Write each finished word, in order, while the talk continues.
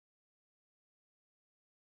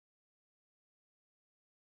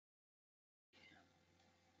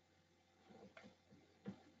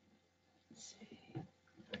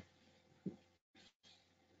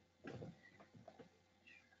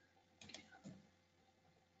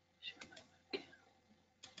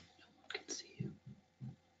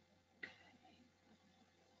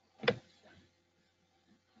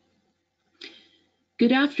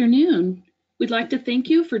Good afternoon. We'd like to thank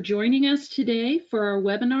you for joining us today for our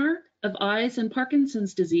webinar of Eyes and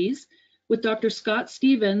Parkinson's Disease with Dr. Scott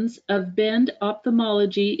Stevens of Bend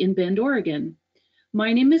Opthamology in Bend, Oregon.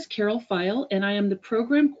 My name is Carol Feil, and I am the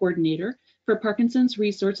Program Coordinator for Parkinson's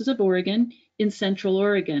Resources of Oregon in Central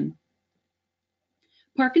Oregon.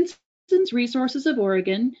 Parkinson's Resources of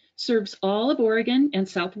Oregon serves all of Oregon and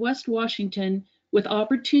Southwest Washington with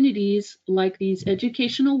opportunities like these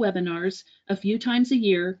educational webinars a few times a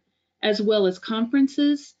year, as well as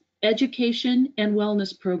conferences, education and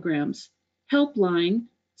wellness programs, helpline,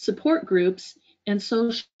 support groups, and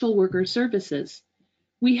social worker services.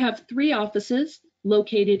 We have 3 offices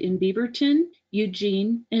located in Beaverton,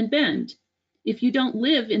 Eugene, and Bend. If you don't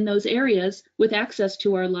live in those areas with access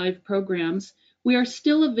to our live programs, we are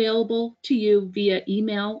still available to you via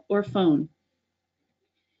email or phone.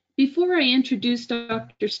 Before I introduce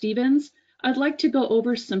Dr. Stevens, I'd like to go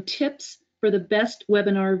over some tips for the best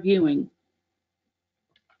webinar viewing.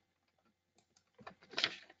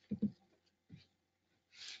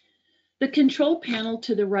 The control panel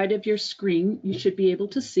to the right of your screen, you should be able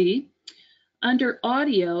to see. Under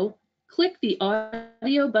Audio, click the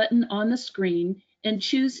Audio button on the screen and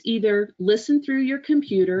choose either Listen through your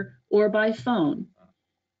computer or by phone.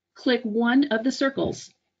 Click one of the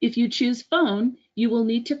circles. If you choose phone, you will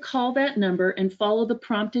need to call that number and follow the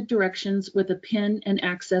prompted directions with a PIN and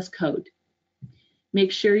access code.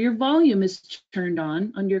 Make sure your volume is turned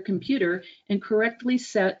on your computer and correctly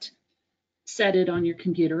set it on your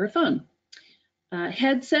computer or phone.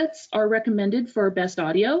 Headsets are recommended for best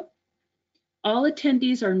audio. All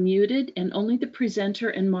attendees are muted and only the presenter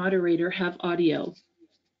and moderator have audio.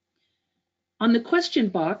 On the question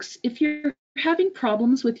box, if you're having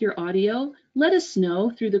problems with your audio, let us know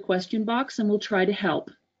through the question box and we'll try to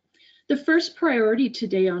help. The first priority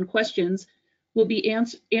today on questions will be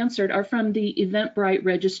answered are from the Eventbrite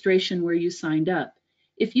registration where you signed up.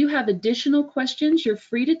 If you have additional questions, you're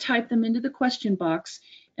free to type them into the question box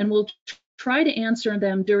and we'll try to answer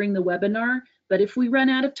them during the webinar, but if we run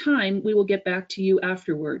out of time, we will get back to you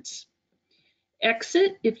afterwards.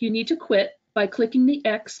 Exit if you need to quit by clicking the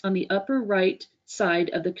X on the upper right side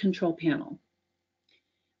of the control panel.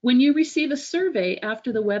 When you receive a survey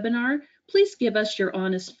after the webinar, please give us your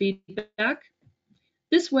honest feedback.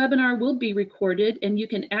 This webinar will be recorded and you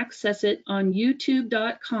can access it on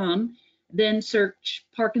youtube.com, then search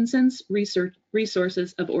Parkinson's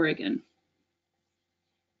Resources of Oregon.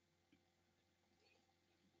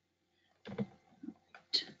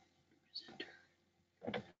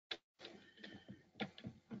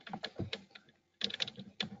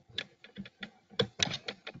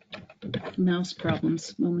 Mouse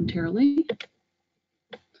problems momentarily.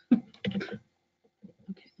 Okay,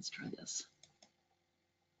 let's try this.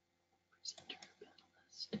 Presenter,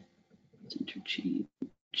 panelist, presenter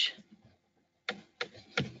change.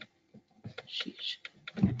 Sheesh.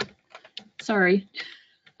 Sorry,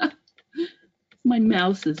 my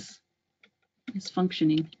mouse is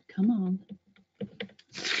functioning. Come on.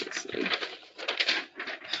 Seriously.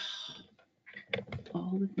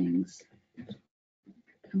 All the things.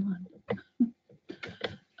 Come on.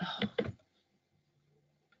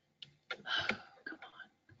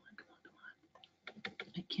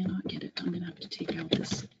 I cannot get it. I'm gonna have to take out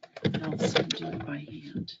this else and do it by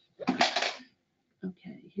hand.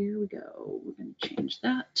 Okay, here we go. We're gonna change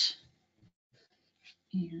that.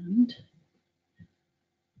 And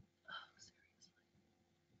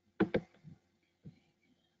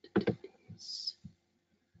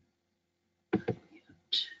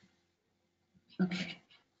okay.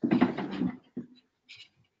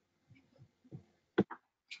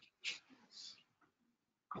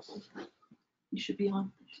 You should be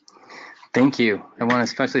on. Thank you. I want to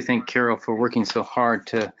especially thank Carol for working so hard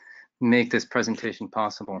to make this presentation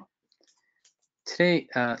possible. Today,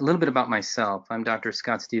 a little bit about myself. I'm Dr.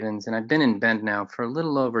 Scott Stevens, and I've been in Bend now for a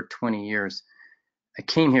little over 20 years. I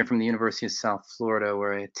came here from the University of South Florida,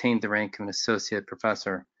 where I attained the rank of an associate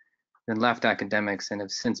professor, then left academics and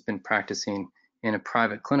have since been practicing in a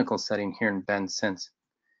private clinical setting here in Bend since.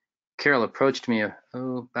 Carol approached me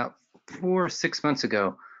about 4 or 6 months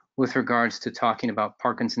ago with regards to talking about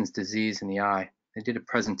Parkinson's disease in the eye. I did a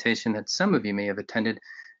presentation that some of you may have attended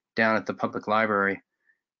down at the public library,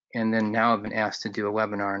 and then now I've been asked to do a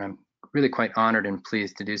webinar, and I'm really quite honored and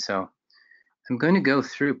pleased to do so. I'm going to go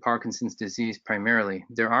through Parkinson's disease primarily.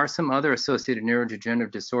 There are some other associated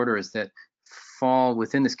neurodegenerative disorders that fall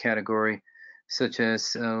within this category, such as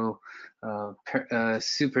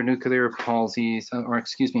supranuclear palsies,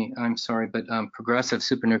 progressive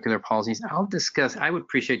supranuclear palsies. I would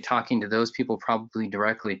appreciate talking to those people probably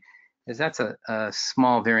directly is that's a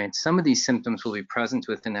small variant. Some of these symptoms will be present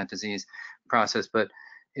within that disease process, but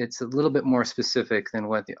it's a little bit more specific than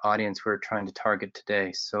what the audience we're trying to target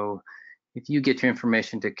today. So if you get your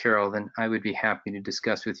information to Carol, then I would be happy to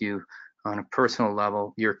discuss with you on a personal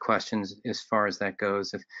level your questions as far as that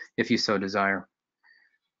goes, if you so desire.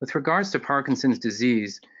 With regards to Parkinson's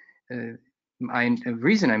disease, the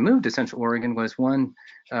reason I moved to Central Oregon was, one,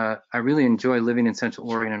 I really enjoy living in Central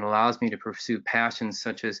Oregon. It allows me to pursue passions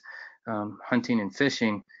such as hunting and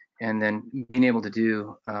fishing, and then being able to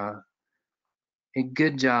do a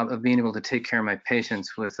good job of being able to take care of my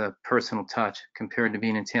patients with a personal touch compared to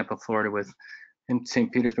being in Tampa, Florida in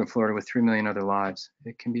St. Petersburg, Florida with 3 million other lives.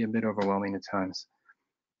 It can be a bit overwhelming at times.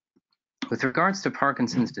 With regards to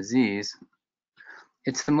Parkinson's disease,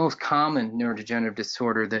 it's the most common neurodegenerative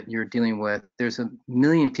disorder that you're dealing with. There's 1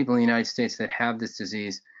 million people in the United States that have this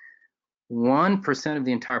disease. 1% of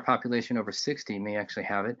the entire population over 60 may actually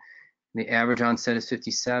have it. The average onset is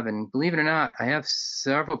 57. Believe it or not, I have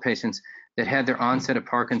several patients that had their onset of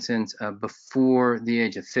Parkinson's before the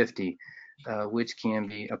age of 50, which can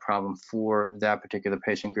be a problem for that particular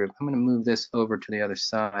patient group. I'm going to move this over to the other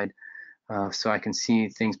side so I can see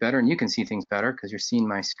things better, and you can see things better because you're seeing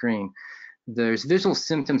my screen. There's visual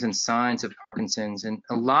symptoms and signs of Parkinson's, and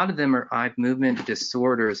a lot of them are eye movement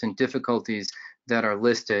disorders and difficulties that are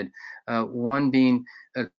listed. One being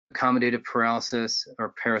accommodative paralysis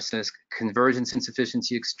or paresis, convergence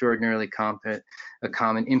insufficiency, extraordinarily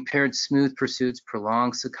common, impaired smooth pursuits,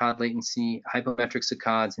 prolonged saccade latency, hypometric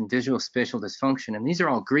saccades, and visual spatial dysfunction. And these are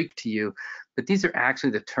all Greek to you, but these are actually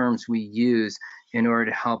the terms we use in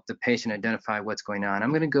order to help the patient identify what's going on. I'm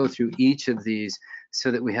going to go through each of these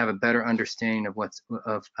so that we have a better understanding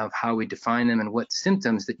of how we define them and what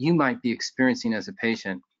symptoms that you might be experiencing as a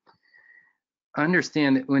patient.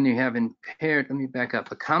 Understand that when you have impaired, let me back up,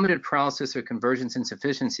 accommodative paralysis or convergence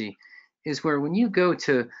insufficiency is where when you go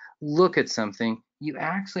to look at something, you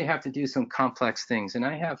actually have to do some complex things. And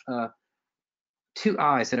I have 2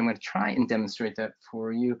 eyes that I'm going to try and demonstrate that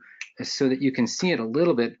for you so that you can see it a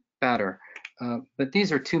little bit better. But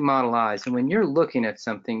these are 2 model eyes. And when you're looking at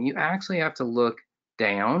something, you actually have to look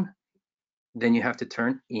down, then you have to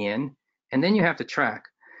turn in, and then you have to track.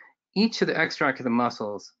 Each of the extraocular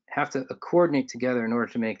muscles have to coordinate together in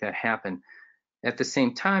order to make that happen. At the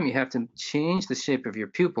same time, you have to change the shape of your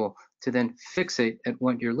pupil to then fixate at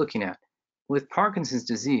what you're looking at. With Parkinson's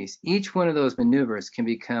disease, each one of those maneuvers can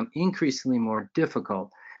become increasingly more difficult,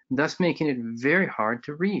 thus making it very hard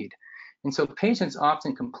to read. And so patients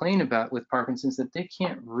often complain about with Parkinson's that they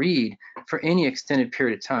can't read for any extended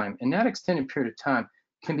period of time. And that extended period of time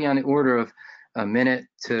can be on the order of a minute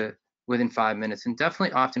to within 5 minutes, and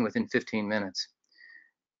definitely often within 15 minutes.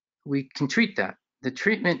 We can treat that. The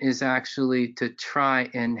treatment is actually to try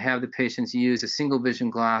and have the patients use a single vision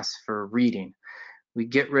glass for reading. We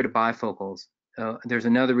get rid of bifocals. There's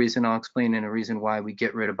another reason I'll explain, and a reason why we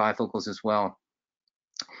get rid of bifocals as well.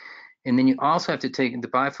 And then you also have to take the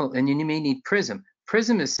bifocal, and you may need prism.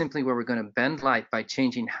 Prism is simply where we're going to bend light by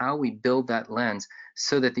changing how we build that lens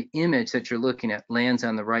so that the image that you're looking at lands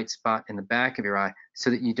on the right spot in the back of your eye so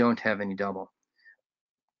that you don't have any double.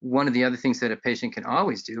 One of the other things that a patient can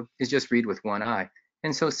always do is just read with one eye.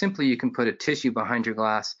 And so simply you can put a tissue behind your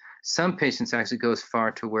glass. Some patients actually go as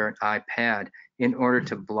far to wear an iPad in order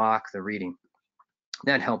to block the reading.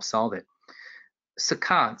 That helps solve it.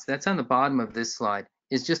 Saccades, that's on the bottom of this slide,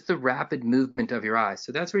 is just the rapid movement of your eyes.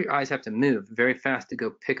 So that's where your eyes have to move very fast to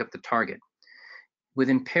go pick up the target. With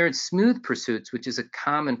impaired smooth pursuits, which is a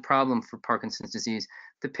common problem for Parkinson's disease,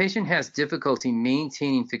 the patient has difficulty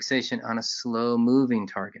maintaining fixation on a slow moving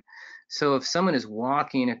target. So if someone is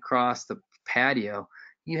walking across the patio,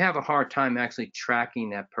 you have a hard time actually tracking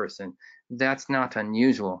that person. That's not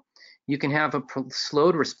unusual. You can have a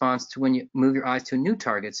slowed response to when you move your eyes to a new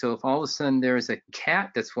target. So if all of a sudden there is a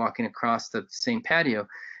cat that's walking across the same patio,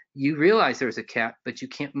 you realize there's a cat, but you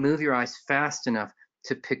can't move your eyes fast enough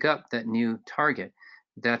to pick up that new target.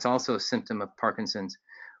 That's also a symptom of Parkinson's.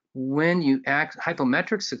 When you act,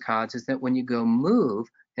 hypometric saccades is that when you go move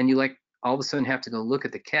and you like all of a sudden have to go look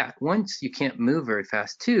at the cat. Once you can't move very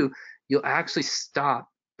fast. 2, you'll actually stop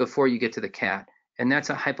before you get to the cat. And that's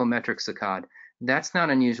a hypometric saccade. That's not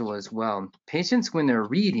unusual as well. Patients, when they're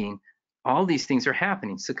reading, all these things are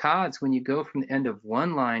happening. Saccades, when you go from the end of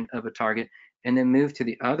one line of a target and then move to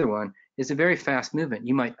the other one, is a very fast movement.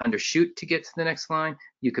 You might undershoot to get to the next line.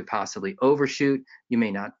 You could possibly overshoot. You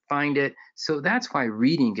may not find it. So that's why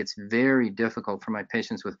reading gets very difficult for my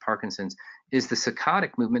patients with Parkinson's, is the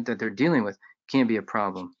saccadic movement that they're dealing with can be a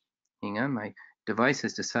problem. Hang on, my device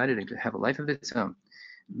has decided to have a life of its own.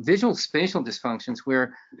 visual spatial dysfunctions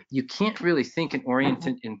where you can't really think and orient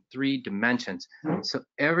it in 3 dimensions. So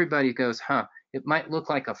everybody goes, huh, it might look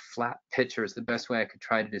like a flat picture is the best way I could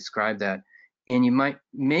try to describe that. And you might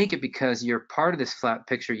make it because you're part of this flat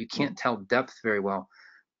picture, you can't tell depth very well.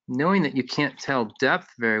 Knowing that you can't tell depth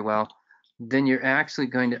very well, then you're actually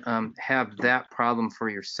going to have that problem for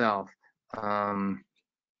yourself. Let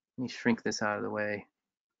me shrink this out of the way.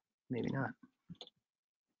 Maybe not.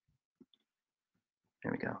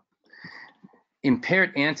 There we go.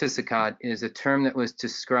 Impaired antisaccade is a term that was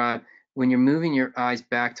described when you're moving your eyes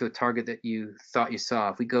back to a target that you thought you saw.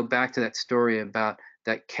 If we go back to that story about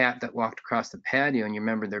that cat that walked across the patio and you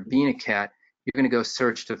remember there being a cat, you're going to go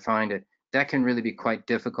search to find it. That can really be quite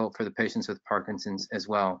difficult for the patients with Parkinson's as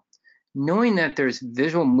well. Knowing that there's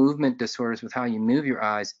visual movement disorders with how you move your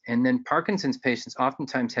eyes, and then Parkinson's patients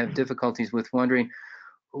oftentimes have difficulties with wondering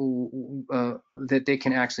that they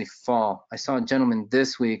can actually fall. I saw a gentleman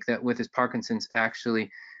this week that with his Parkinson's actually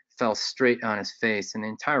fell straight on his face, and the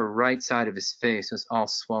entire right side of his face was all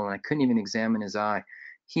swollen. I couldn't even examine his eye.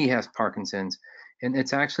 He has Parkinson's, and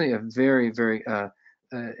it's actually a very, very,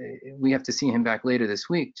 we have to see him back later this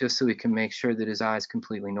week just so we can make sure that his eye is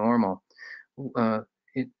completely normal.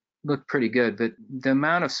 It looked pretty good, but the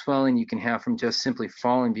amount of swelling you can have from just simply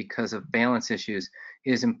falling because of balance issues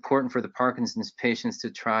is important for the Parkinson's patients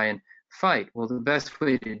to try and fight. Well, the best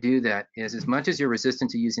way to do that is, as much as you're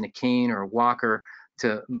resistant to using a cane or a walker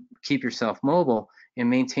to keep yourself mobile and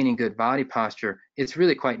maintaining good body posture, it's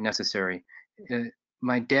really quite necessary.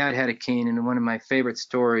 My dad had a cane, and one of my favorite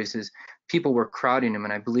stories is people were crowding him,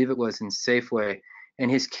 and I believe it was in Safeway, and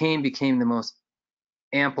his cane became the most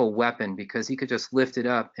ample weapon because he could just lift it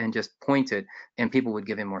up and just point it, and people would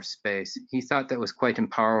give him more space. He thought that was quite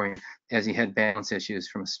empowering as he had balance issues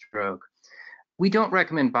from a stroke. We don't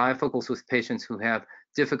recommend bifocals with patients who have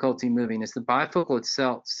difficulty moving, as the bifocal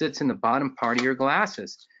itself sits in the bottom part of your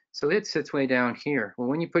glasses. So it sits way down here. Well,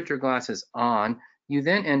 when you put your glasses on, you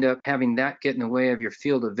then end up having that get in the way of your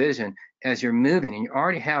field of vision as you're moving, and you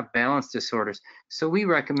already have balance disorders. So we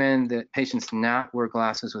recommend that patients not wear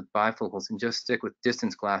glasses with bifocals and just stick with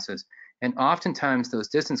distance glasses. And oftentimes those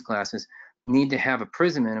distance glasses need to have a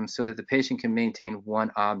prism in them so that the patient can maintain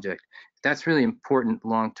one object. That's really important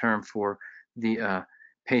long-term for the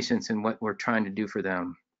patients and what we're trying to do for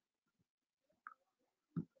them.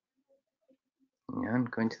 Yeah, I'm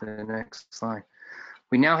going to the next slide.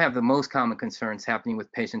 We now have the most common concerns happening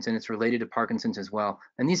with patients, and it's related to Parkinson's as well.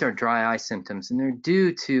 And these are dry eye symptoms, and they're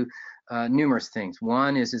due to numerous things.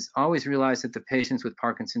 One is always realize that the patients with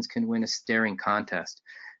Parkinson's can win a staring contest.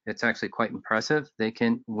 It's actually quite impressive. They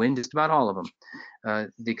can win just about all of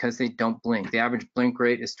them because they don't blink. The average blink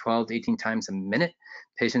rate is 12 to 18 times a minute.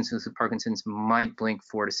 Patients with Parkinson's might blink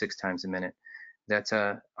 4 to 6 times a minute. That's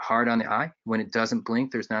hard on the eye. When it doesn't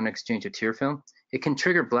blink, there's not an exchange of tear film. It can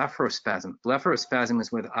trigger blepharospasm. Blepharospasm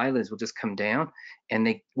is where the eyelids will just come down and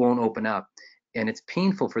they won't open up. And it's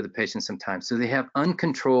painful for the patient sometimes. So they have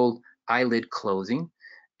uncontrolled eyelid closing,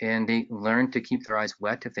 and they learn to keep their eyes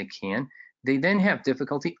wet if they can. They then have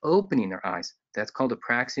difficulty opening their eyes. That's called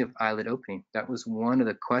apraxia of eyelid opening. That was one of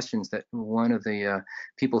the questions that one of the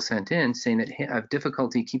people sent in, saying that, hey, I have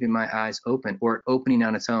difficulty keeping my eyes open or opening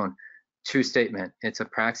on its own. True statement. It's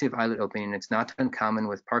apraxia of eyelid opening, and it's not uncommon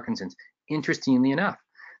with Parkinson's. Interestingly enough,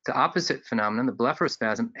 the opposite phenomenon, the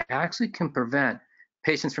blepharospasm, actually can prevent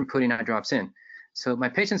patients from putting eye drops in. So my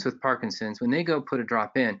patients with Parkinson's, when they go put a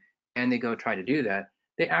drop in and they go try to do that,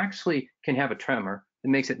 they actually can have a tremor that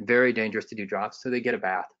makes it very dangerous to do drops. So they get a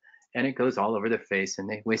bath and it goes all over their face and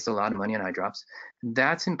they waste a lot of money on eye drops.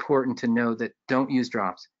 That's important to know, that don't use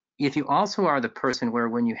drops. If you also are the person where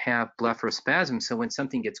when you have blepharospasm, so when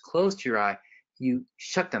something gets close to your eye, you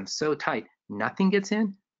shut them so tight, nothing gets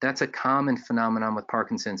in, that's a common phenomenon with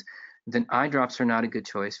Parkinson's, then eye drops are not a good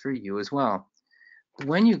choice for you as well.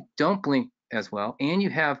 When you don't blink as well and you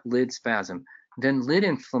have lid spasm, then lid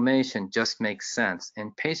inflammation just makes sense.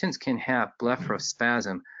 And patients can have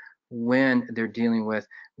blepharospasm when they're dealing with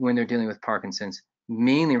Parkinson's,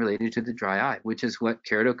 mainly related to the dry eye, which is what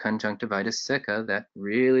keratoconjunctivitis sicca, that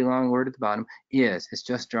really long word at the bottom, is. It's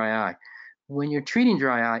just dry eye. When you're treating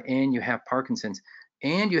dry eye and you have Parkinson's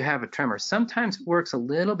and you have a tremor, sometimes it works a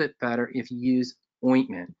little bit better if you use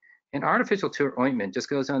ointment. An artificial tear ointment just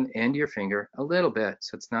goes on the end of your finger a little bit,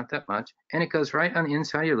 so it's not that much, and it goes right on the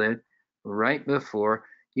inside of your lid right before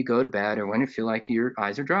you go to bed or when you feel like your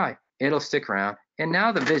eyes are dry. It'll stick around, and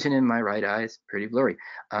now the vision in my right eye is pretty blurry,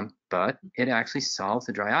 but it actually solves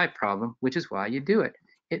the dry eye problem, which is why you do it.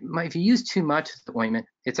 If you use too much of the ointment,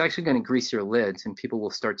 it's actually going to grease your lids, and people will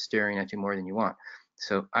start staring at you more than you want.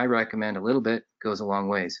 So I recommend a little bit goes a long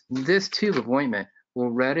ways. This tube of ointment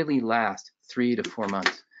will readily last 3 to 4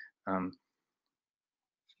 months.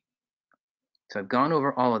 So I've gone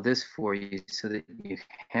over all of this for you so that you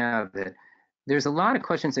have it. There's a lot of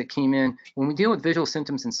questions that came in. When we deal with visual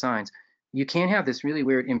symptoms and signs, you can have this really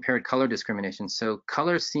weird impaired color discrimination. So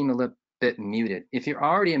colors seem a little bit muted. If you're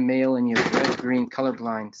already a male and you have red-green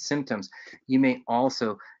colorblind symptoms, you may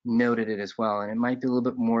also noted it as well, and it might be a little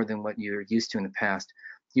bit more than what you're used to in the past.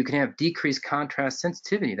 You can have decreased contrast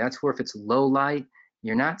sensitivity. That's where if it's low light,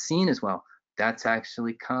 you're not seeing as well. That's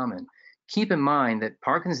actually common. Keep in mind that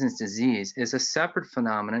Parkinson's disease is a separate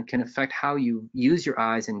phenomenon, can affect how you use your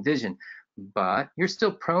eyes and vision, but you're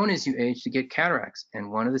still prone as you age to get cataracts. And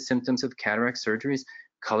one of the symptoms of cataract surgery is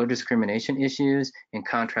color discrimination issues and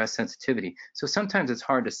contrast sensitivity. So sometimes it's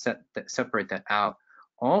hard to separate that out.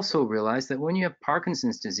 Also realize that when you have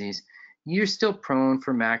Parkinson's disease, you're still prone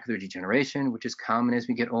for macular degeneration, which is common as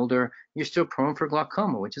we get older. You're still prone for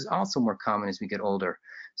glaucoma, which is also more common as we get older.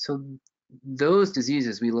 So those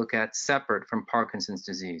diseases we look at separate from Parkinson's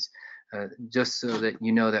disease, just so that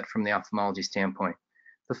you know that from the ophthalmology standpoint.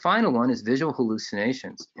 The final one is visual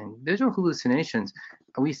hallucinations. And visual hallucinations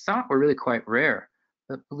we thought were really quite rare,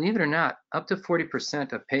 but believe it or not, up to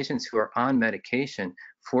 40% of patients who are on medication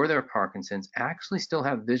for their Parkinson's actually still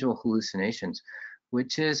have visual hallucinations,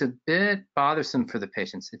 which is a bit bothersome for the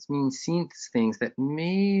patients. It means seeing things that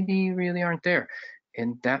maybe really aren't there.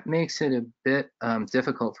 And that makes it a bit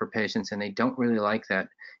difficult for patients, and they don't really like that,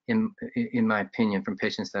 in my opinion, from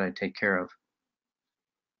patients that I take care of.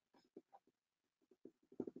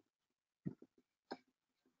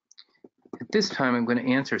 At this time, I'm going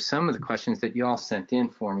to answer some of the questions that you all sent in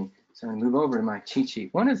for me. So I'm going to move over to my cheat sheet.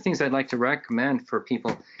 One of the things I'd like to recommend for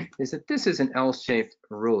people is that this is an L-shaped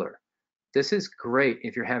ruler. This is great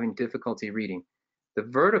if you're having difficulty reading. The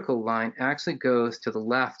vertical line actually goes to the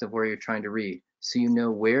left of where you're trying to read, so you know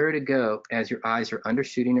where to go as your eyes are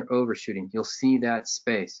undershooting or overshooting. You'll see that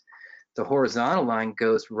space. The horizontal line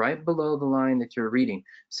goes right below the line that you're reading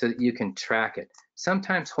so that you can track it.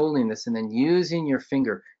 Sometimes holding this and then using your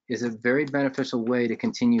finger is a very beneficial way to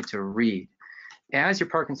continue to read. As your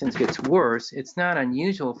Parkinson's gets worse, it's not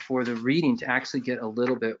unusual for the reading to actually get a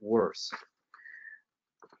little bit worse.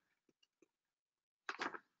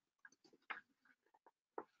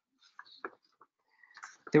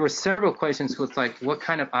 There were several questions with like, what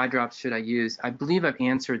kind of eye drops should I use? I believe I've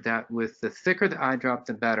answered that with the thicker the eye drop,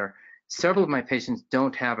 the better. Several of my patients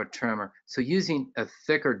don't have a tremor, so using a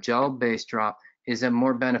thicker gel-based drop is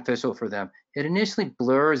more beneficial for them. It initially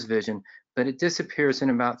blurs vision, but it disappears in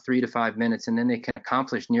about 3 to 5 minutes, and then they can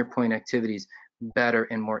accomplish near-point activities better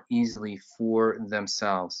and more easily for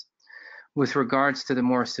themselves. With regards to the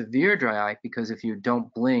more severe dry eye, because if you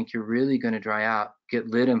don't blink, you're really going to dry out, get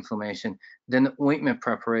lid inflammation, then the ointment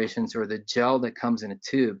preparations or the gel that comes in a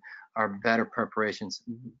tube are better preparations.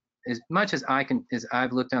 As much as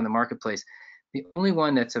I've looked on the marketplace, the only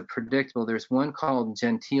one that's a predictable, there's one called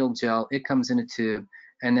Gentile Gel, it comes in a tube,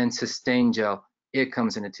 and then Sustain Gel, it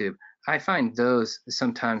comes in a tube. I find those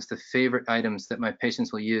sometimes the favorite items that my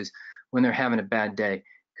patients will use when they're having a bad day,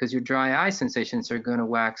 because your dry eye sensations are going to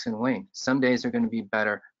wax and wane. Some days are going to be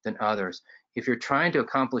better than others. If you're trying to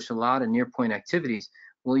accomplish a lot of near-point activities,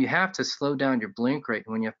 well, you have to slow down your blink rate.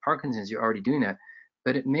 When you have Parkinson's, you're already doing that,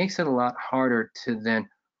 but it makes it a lot harder to then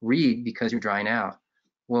read because you're drying out.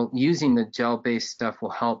 Well, using the gel-based stuff will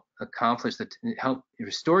help help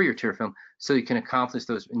restore your tear film so you can accomplish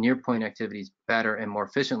those near-point activities better and more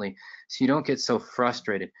efficiently, so you don't get so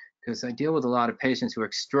frustrated. Because I deal with a lot of patients who are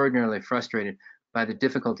extraordinarily frustrated by the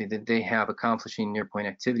difficulty that they have accomplishing near-point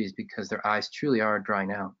activities because their eyes truly are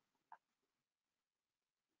drying out.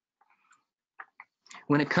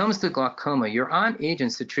 When it comes to glaucoma, you're on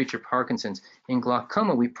agents to treat your Parkinson's. In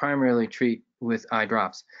glaucoma, we primarily treat with eye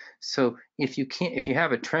drops. So if you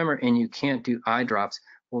have a tremor and you can't do eye drops,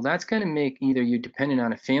 well, that's going to make either you dependent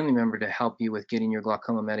on a family member to help you with getting your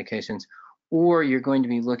glaucoma medications, or you're going to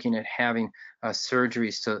be looking at having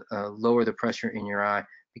surgeries to lower the pressure in your eye,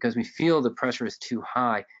 because we feel the pressure is too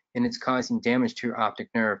high and it's causing damage to your optic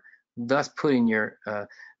nerve, thus putting your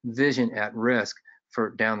vision at risk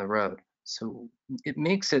for down the road. So it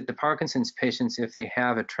makes it, the Parkinson's patients, if they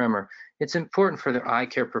have a tremor, it's important for their eye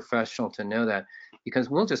care professional to know that, because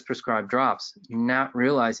we'll just prescribe drops, not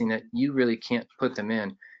realizing that you really can't put them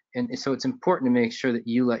in. And so it's important to make sure that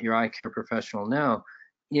you let your eye care professional know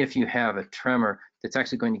if you have a tremor that's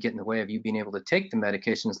actually going to get in the way of you being able to take the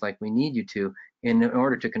medications like we need you to in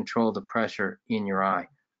order to control the pressure in your eye.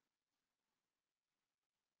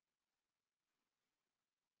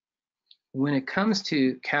 When it comes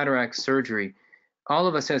to cataract surgery, all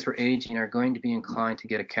of us as we're aging are going to be inclined to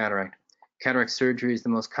get a cataract. Cataract surgery is the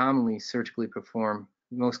most common surgery performed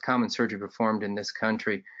in this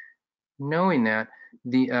country. Knowing that,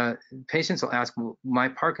 the patients will ask, will my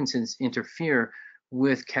Parkinson's interfere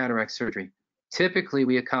with cataract surgery? Typically,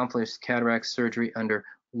 we accomplish cataract surgery under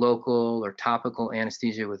local or topical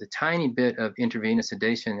anesthesia with a tiny bit of intravenous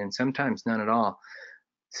sedation and sometimes none at all.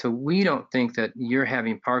 So we don't think that you're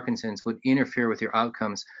having Parkinson's would interfere with your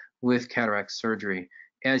outcomes with cataract surgery.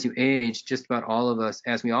 As you age, just about all of us,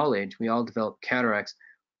 as we all age, we all develop cataracts.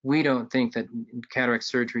 We don't think that cataract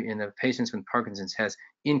surgery in the patients with Parkinson's has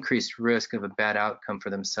increased risk of a bad outcome for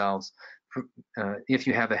themselves. If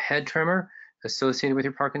you have a head tremor associated with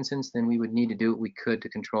your Parkinson's, then we would need to do what we could to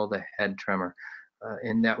control the head tremor.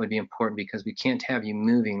 And that would be important because we can't have you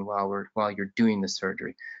moving while you're doing the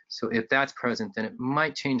surgery. So if that's present, then it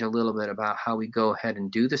might change a little bit about how we go ahead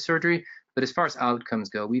and do the surgery. But as far as outcomes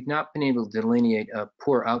go, we've not been able to delineate a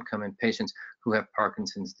poor outcome in patients who have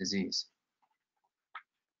Parkinson's disease.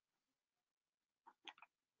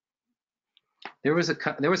 There was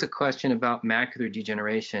a question about macular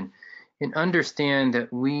degeneration. And understand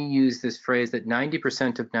that we use this phrase that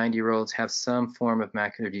 90% of 90-year-olds have some form of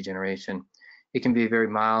macular degeneration. It can be a very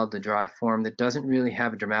mild, the dry form that doesn't really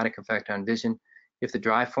have a dramatic effect on vision. If the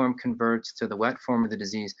dry form converts to the wet form of the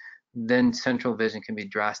disease, then central vision can be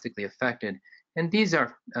drastically affected. And these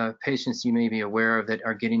are patients you may be aware of that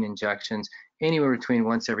are getting injections anywhere between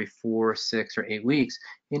once every 4, 6, or 8 weeks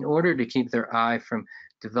in order to keep their eye from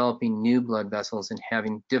developing new blood vessels and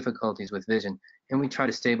having difficulties with vision. And we try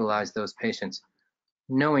to stabilize those patients.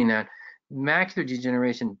 Knowing that macular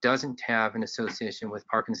degeneration doesn't have an association with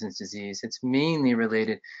Parkinson's disease. It's mainly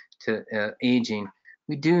related to aging.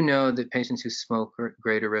 We do know that patients who smoke are at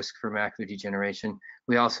greater risk for macular degeneration.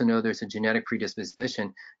 We also know there's a genetic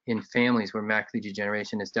predisposition in families where macular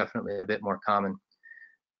degeneration is definitely a bit more common.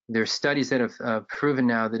 There's studies that have proven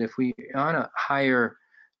now that if we are on a higher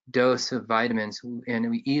dose of vitamins and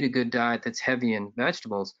we eat a good diet that's heavy in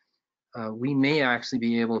vegetables, we may actually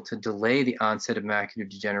be able to delay the onset of macular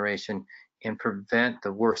degeneration and prevent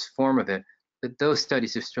the worst form of it. But those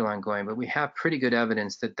studies are still ongoing, but we have pretty good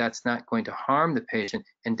evidence that that's not going to harm the patient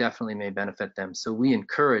and definitely may benefit them. So we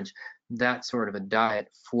encourage that sort of a diet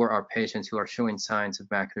for our patients who are showing signs of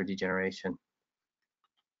macular degeneration.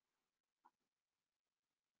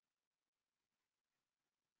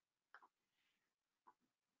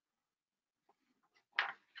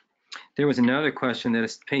 There was another question that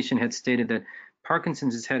a patient had stated that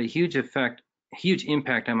Parkinson's has had a huge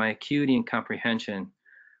impact on my acuity and comprehension.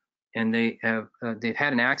 And they've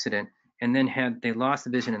had an accident and then they lost the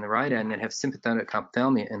vision in the right eye and then have sympathetic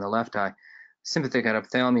ophthalmia in the left eye. Sympathetic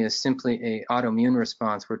ophthalmia is simply an autoimmune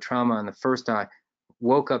response where trauma in the first eye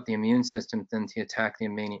woke up the immune system then to attack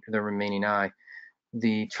the remaining eye.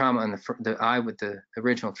 The trauma in the eye with the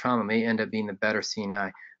original trauma may end up being the better seeing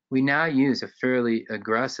eye. We now use a fairly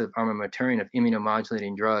aggressive armamentarium of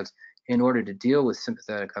immunomodulating drugs in order to deal with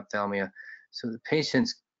sympathetic ophthalmia. So the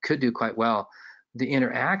patients could do quite well. The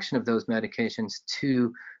interaction of those medications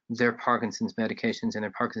to their Parkinson's medications and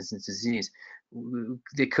their Parkinson's disease,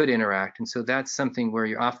 they could interact. And so that's something where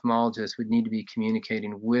your ophthalmologist would need to be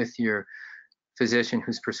communicating with your physician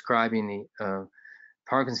who's prescribing the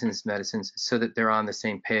Parkinson's medicines so that they're on the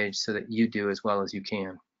same page so that you do as well as you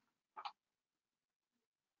can.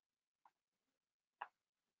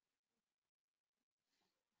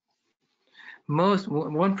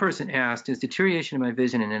 One person asked, is deterioration of my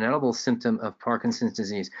vision an inevitable symptom of Parkinson's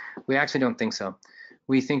disease? We actually don't think so.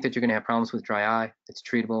 We think that you're going to have problems with dry eye. It's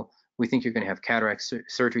treatable. We think you're going to have cataract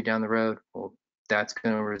surgery down the road. Well, that's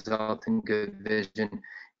going to result in good vision.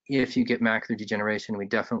 If you get macular degeneration, we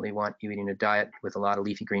definitely want you eating a diet with a lot of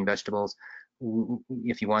leafy green vegetables.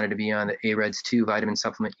 If you wanted to be on the AREDS2 vitamin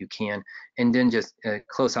supplement, you can. And then just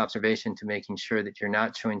close observation to making sure that you're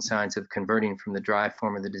not showing signs of converting from the dry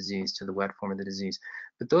form of the disease to the wet form of the disease.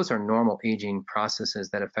 But those are normal aging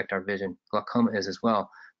processes that affect our vision. Glaucoma is as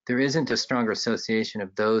well. There isn't a stronger association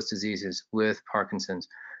of those diseases with Parkinson's.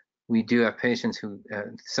 We do have patients who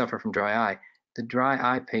suffer from dry eye. The dry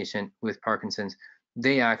eye patient with Parkinson's,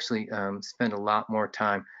 they actually spend a lot more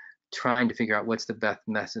time trying to figure out what's the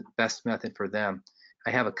best method for them. I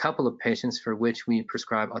have a couple of patients for which we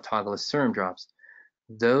prescribe autologous serum drops.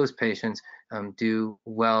 Those patients do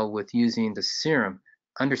well with using the serum.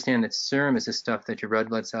 Understand that serum is the stuff that your red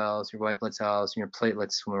blood cells, your white blood cells, and your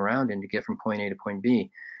platelets swim around in to get from point A to point B.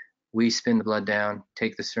 We spin the blood down,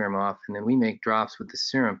 take the serum off, and then we make drops with the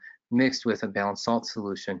serum mixed with a balanced salt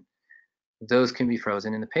solution. Those can be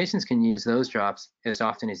frozen, and the patients can use those drops as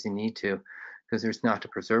often as they need to because there's not a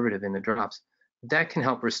preservative in the drops. That can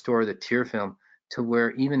help restore the tear film to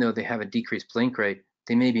where even though they have a decreased blink rate,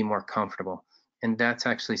 they may be more comfortable. And that's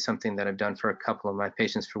actually something that I've done for a couple of my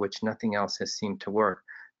patients for which nothing else has seemed to work.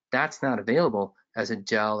 That's not available as a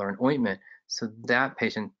gel or an ointment, so that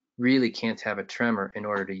patient really can't have a tremor in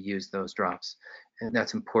order to use those drops. And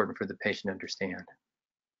that's important for the patient to understand.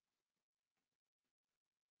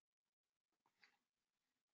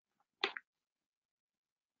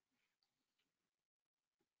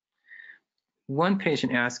 One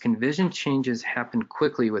patient asked, can vision changes happen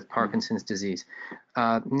quickly with Parkinson's disease?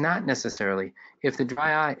 Not necessarily. If the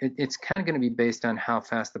dry eye, it's kind of going to be based on how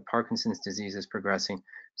fast the Parkinson's disease is progressing.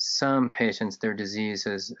 Some patients, their disease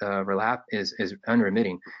is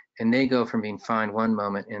unremitting, and they go from being fine one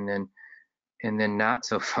moment and then not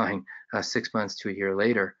so fine 6 months to a year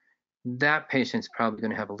later. That patient's probably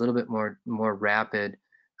going to have a little bit more rapid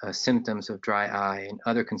symptoms of dry eye and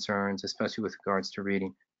other concerns, especially with regards to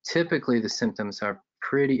reading. Typically, the symptoms are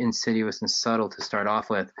pretty insidious and subtle to start off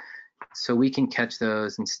with, so we can catch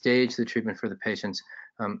those and stage the treatment for the patients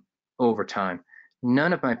over time.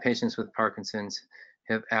 None of my patients with Parkinson's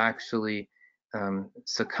have actually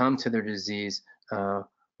succumbed to their disease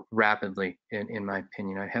rapidly, in my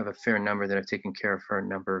opinion. I have a fair number that I've taken care of for a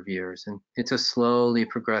number of years, and it's a slowly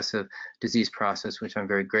progressive disease process, which I'm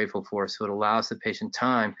very grateful for. So it allows the patient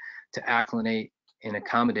time to acclimate and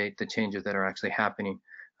accommodate the changes that are actually happening,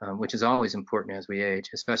 which is always important as we age,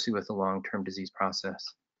 especially with the long-term disease process.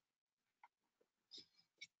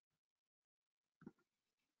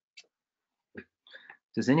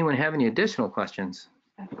 Does anyone have any additional questions?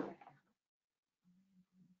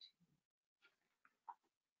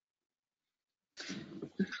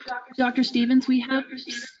 Dr. Stevens, we have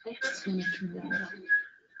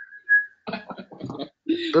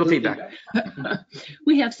Little feedback.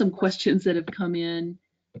 we have some questions that have come in.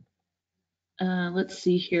 Let's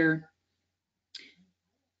see here.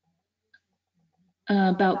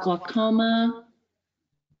 About glaucoma.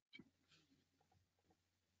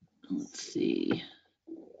 Let's see.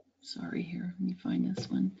 Sorry here, let me find this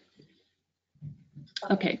one.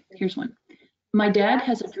 Okay, here's one. My dad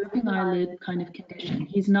has a drooping eyelid kind of condition.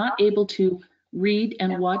 He's not able to read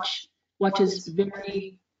and watches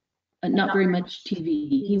not very much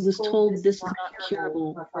TV. He was told this is not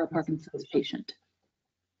curable for a Parkinson's patient.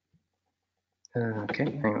 Okay,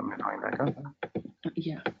 hang on, I'm going back up.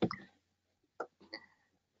 Yeah.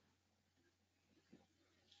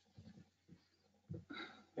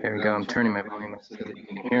 There we go, I'm turning my volume up so that you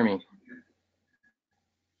can hear me.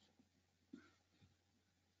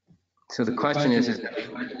 So the question is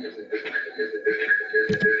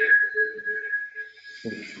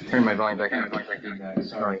turn my volume back up.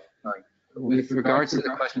 Sorry. With regards to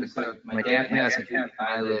the question, my dad has a drooping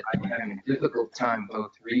eyelid and having a difficult time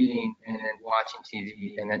both reading and then watching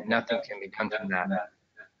TV, and that nothing can be done to that.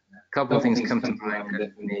 A couple of things come to mind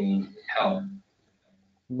that may help.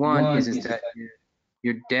 One is that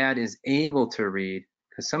your dad is able to read,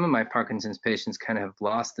 because some of my Parkinson's patients kind of have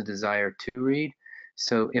lost the desire to read.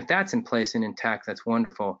 So if that's in place and intact, that's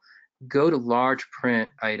wonderful. Go to large print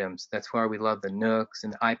items. That's why we love the Nooks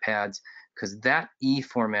and the iPads, because that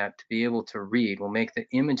e-format to be able to read will make the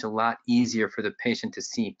image a lot easier for the patient to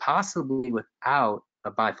see, possibly without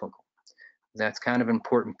a bifocal. That's kind of an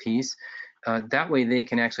important piece. That way they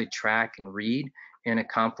can actually track and read and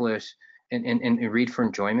accomplish and read for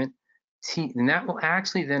enjoyment. And that will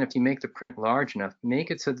actually then, if you make the print large enough,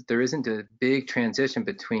 make it so that there isn't a big transition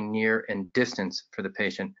between near and distance for the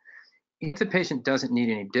patient. If the patient doesn't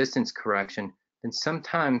need any distance correction, then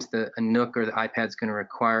sometimes a Nook or the iPad is going to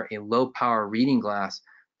require a low power reading glass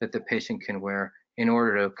that the patient can wear in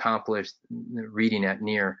order to accomplish the reading at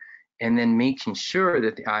near. And then making sure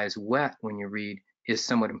that the eye is wet when you read is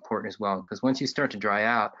somewhat important as well, because once you start to dry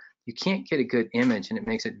out, you can't get a good image and it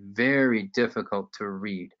makes it very difficult to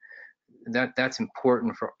read. That's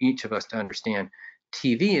important for each of us to understand.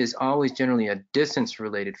 TV is always generally a distance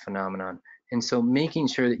related phenomenon. And so making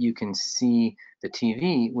sure that you can see the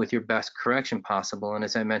TV with your best correction possible. And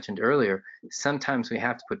as I mentioned earlier, sometimes we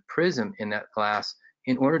have to put prism in that glass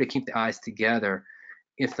in order to keep the eyes together.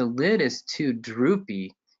 If the lid is too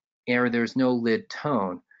droopy or there's no lid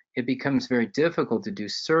tone, it becomes very difficult to do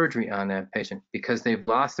surgery on that patient because they've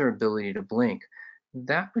lost their ability to blink.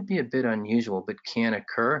 That would be a bit unusual, but can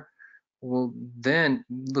occur. Well, then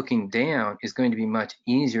looking down is going to be much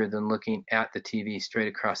easier than looking at the TV straight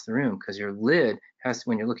across the room, because your lid has to,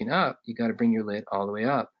 when you're looking up, you got to bring your lid all the way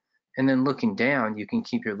up. And then looking down, you can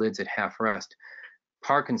keep your lids at half rest.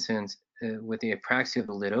 Parkinson's, with the apraxia of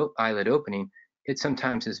the eyelid opening, it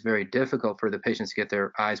sometimes is very difficult for the patients to get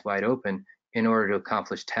their eyes wide open in order to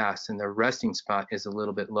accomplish tasks, and their resting spot is a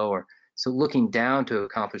little bit lower. So looking down to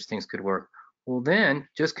accomplish things could work. Well, then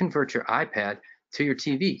just convert your iPad to your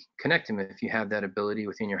TV. Connect them if you have that ability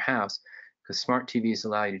within your house, because smart TVs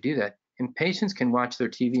allow you to do that. And patients can watch their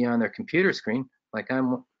TV on their computer screen, like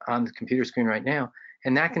I'm on the computer screen right now,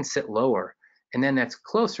 and that can sit lower. And then that's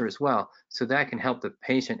closer as well. So that can help the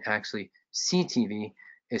patient actually see TV,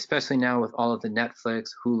 especially now with all of the Netflix,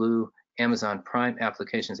 Hulu, Amazon Prime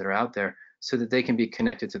applications that are out there, so that they can be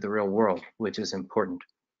connected to the real world, which is important.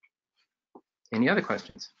 Any other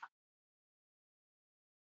questions?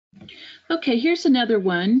 Okay, here's another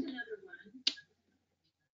one.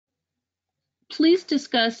 Please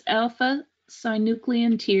discuss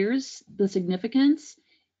alpha-synuclein tears, the significance,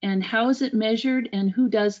 and how is it measured and who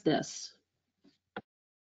does this?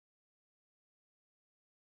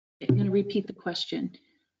 I'm going to repeat the question.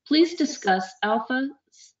 Please discuss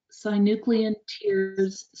alpha-synuclein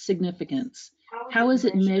tears significance. How is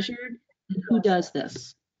it measured and who does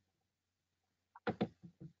this?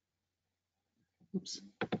 Oops.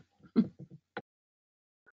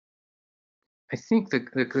 I think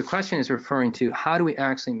the question is referring to how do we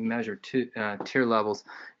actually measure tear levels,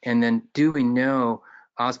 and then do we know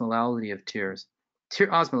osmolality of tears? Tear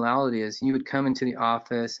osmolality is you would come into the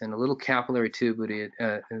office and a little capillary tube would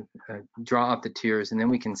draw up the tears, and then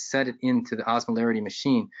we can set it into the osmolarity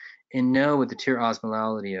machine and know what the tear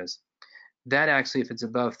osmolality is. That actually, if it's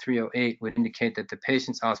above 308, would indicate that the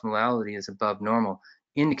patient's osmolality is above normal,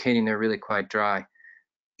 indicating they're really quite dry.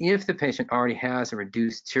 If the patient already has a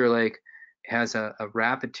reduced tear lake, has a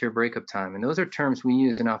rapid tear breakup time, and those are terms we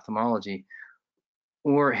use in ophthalmology,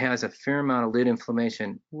 or has a fair amount of lid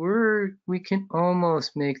inflammation, we can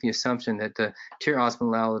almost make the assumption that the tear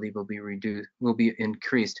osmolality will be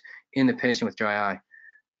increased in the patient with dry eye.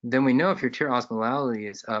 Then we know if your tear osmolality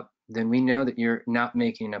is up, then we know that you're not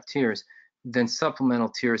making enough tears. Then supplemental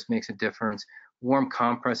tears makes a difference. Warm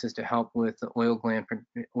compresses to help with the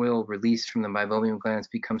oil release from the meibomian glands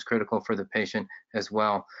becomes critical for the patient as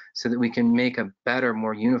well, so that we can make a better,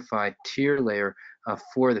 more unified tear layer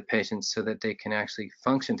for the patients so that they can actually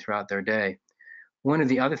function throughout their day. One of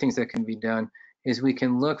the other things that can be done is we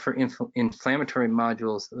can look for inflammatory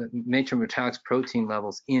modules, matrix metallic protein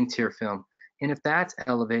levels in tear film. And if that's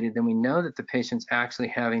elevated, then we know that the patient's actually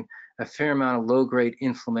having a fair amount of low-grade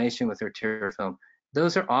inflammation with their tear film.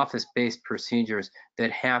 Those are office-based procedures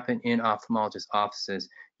that happen in ophthalmologist offices.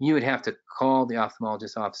 You would have to call the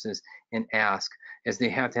ophthalmologist offices and ask, as they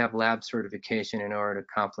have to have lab certification in order to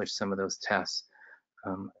accomplish some of those tests.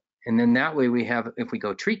 And then that way we have, if we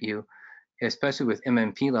go treat you, especially with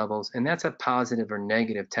MMP levels, and that's a positive or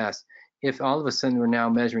negative test. If all of a sudden we're now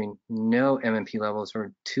measuring no MMP levels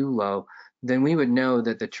or too low, then we would know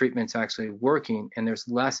that the treatment's actually working and there's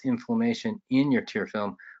less inflammation in your tear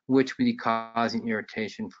film, which would be causing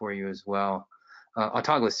irritation for you as well.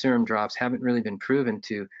 Autologous serum drops haven't really been proven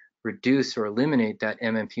to reduce or eliminate that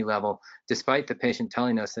MMP level, despite the patient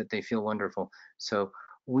telling us that they feel wonderful. So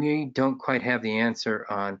we don't quite have the answer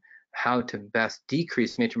on how to best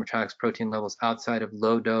decrease matrix metallic protein levels outside of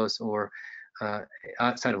low dose or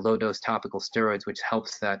outside of low dose topical steroids, which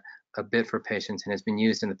helps that a bit for patients and has been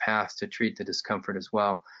used in the past to treat the discomfort as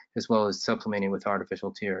well as supplementing with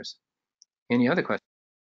artificial tears. Any other questions?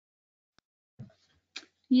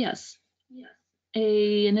 Yes.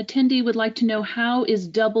 An attendee would like to know, how is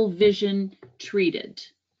double vision treated?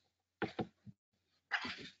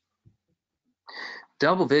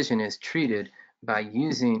 Double vision is treated by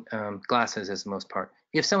using glasses as the most part.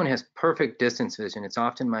 If someone has perfect distance vision, it's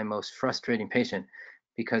often my most frustrating patient,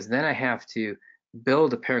 because then I have to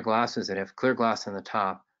build a pair of glasses that have clear glass on the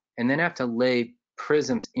top and then have to lay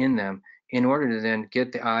prisms in them in order to then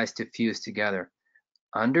get the eyes to fuse together.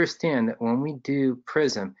 Understand that when we do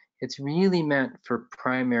prism, it's really meant for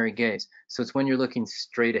primary gaze. So it's when you're looking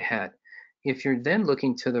straight ahead. If you're then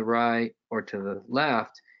looking to the right or to the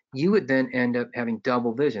left, you would then end up having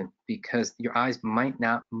double vision because your eyes might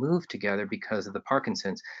not move together because of the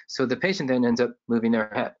Parkinson's. So the patient then ends up moving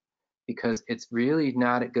their head, because it's really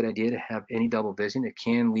not a good idea to have any double vision. It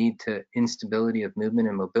can lead to instability of movement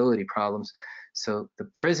and mobility problems. So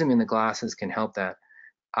the prism in the glasses can help that.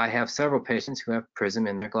 I have several patients who have prism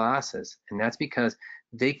in their glasses, and that's because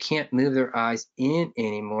they can't move their eyes in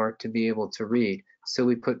anymore to be able to read. So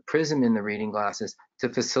we put prism in the reading glasses to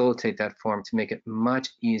facilitate that form, to make it much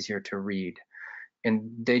easier to read. And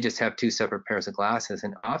they just have two separate pairs of glasses.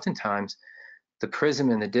 And oftentimes the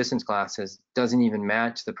prism in the distance glasses doesn't even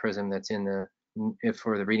match the prism that's in the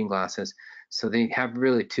for the reading glasses. So they have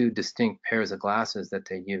really two distinct pairs of glasses that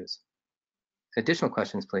they use. Additional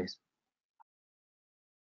questions, please.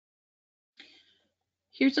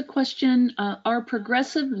 Here's a question. Are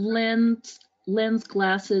progressive lens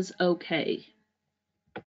glasses okay?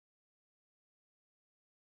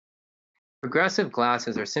 Progressive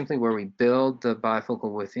glasses are simply where we build the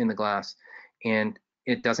bifocal within the glass and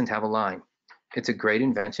it doesn't have a line. It's a great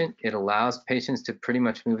invention. It allows patients to pretty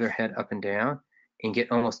much move their head up and down and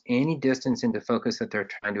get almost any distance into focus that they're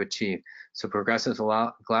trying to achieve. So glasses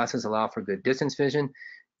allow for good distance vision,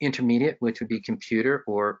 intermediate, which would be computer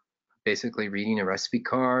or basically reading a recipe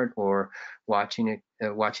card or watching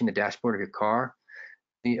the dashboard of your car.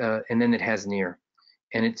 And then it has near.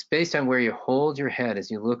 And it's based on where you hold your head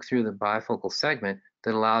as you look through the bifocal segment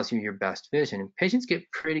that allows you your best vision. And patients get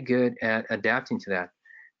pretty good at adapting to that.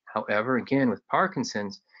 However, again, with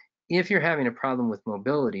Parkinson's, if you're having a problem with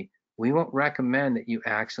mobility, we won't recommend that you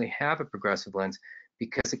actually have a progressive lens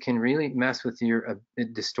because it can really mess with your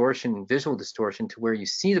distortion, visual distortion to where you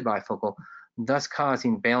see the bifocal, thus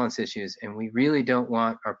causing balance issues. And we really don't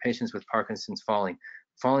want our patients with Parkinson's falling.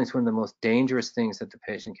 Falling is one of the most dangerous things that the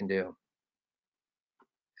patient can do.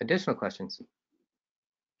 Additional questions?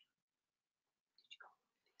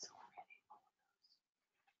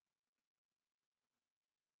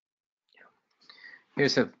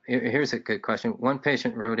 Here's a good question. One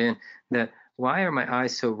patient wrote in that, why are my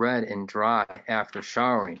eyes so red and dry after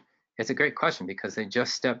showering? It's a great question because they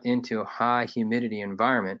just stepped into a high humidity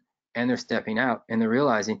environment and they're stepping out and they're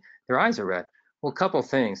realizing their eyes are red. Well, a couple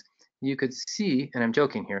things. You could see, and I'm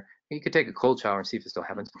joking here, you could take a cold shower and see if it still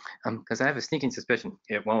happens, because I have a sneaking suspicion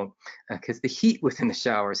it won't, because the heat within the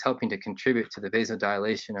shower is helping to contribute to the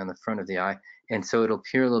vasodilation on the front of the eye, and so it'll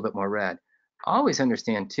appear a little bit more red. Always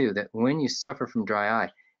understand too that when you suffer from dry eye,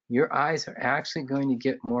 your eyes are actually going to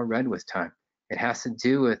get more red with time. It has to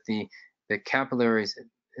do with the capillaries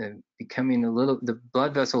becoming the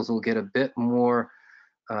blood vessels will get a bit more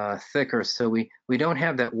thicker, so we don't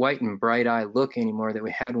have that white and bright eye look anymore that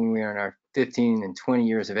we had when we were in our 15 and 20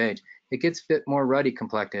 years of age. It gets a bit more ruddy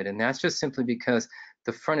complected, and that's just simply because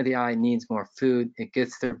the front of the eye needs more food. It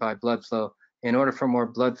gets there by blood flow. In order for more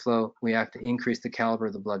blood flow, we have to increase the caliber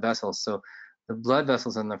of the blood vessels. So the blood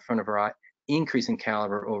vessels on the front of our eye increase in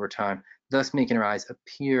caliber over time, thus making our eyes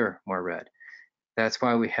appear more red. That's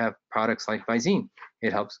why we have products like Visine.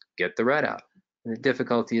 It helps get the red out. The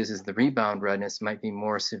difficulty is the rebound redness might be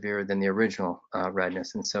more severe than the original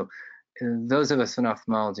redness. And so those of us in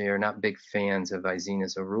ophthalmology are not big fans of Visine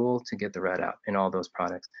as a rule to get the red out in all those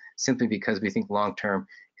products, simply because we think long-term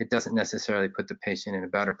it doesn't necessarily put the patient in a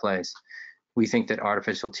better place. We think that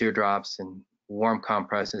artificial teardrops and warm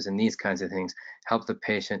compresses and these kinds of things help the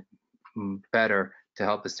patient better to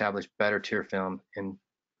help establish better tear film and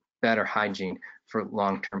better hygiene for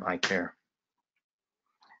long-term eye care.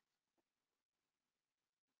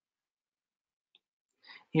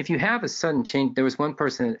 If you have a sudden change, there was one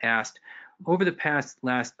person that asked, over the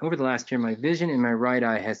last year, my vision in my right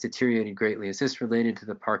eye has deteriorated greatly. Is this related to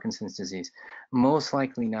the Parkinson's disease? Most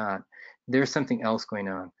likely not. There's something else going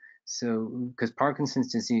on. So, because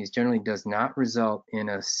Parkinson's disease generally does not result in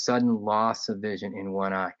a sudden loss of vision in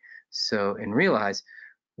one eye. So, and realize,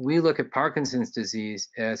 we look at Parkinson's disease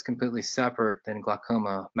as completely separate than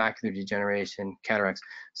glaucoma, macular degeneration, cataracts.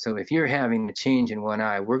 So if you're having a change in one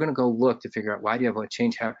eye, we're going to go look to figure out why do you have a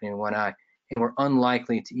change happening in one eye, and we're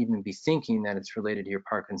unlikely to even be thinking that it's related to your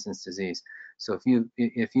Parkinson's disease. So if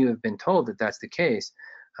you have been told that that's the case,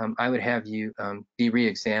 I would have you be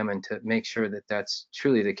re-examined to make sure that that's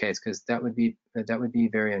truly the case, because that would be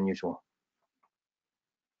very unusual.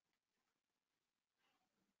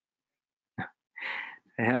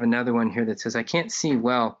 I have another one here that says, I can't see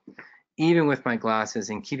well, even with my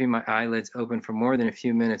glasses, and keeping my eyelids open for more than a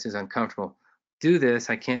few minutes is uncomfortable. Do this,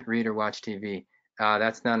 I can't read or watch TV.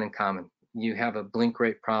 That's not uncommon. You have a blink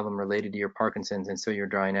rate problem related to your Parkinson's, and so you're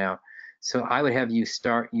drying out. So I would have you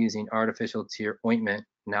start using artificial tear ointment,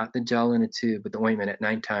 not the gel in a tube, but the ointment at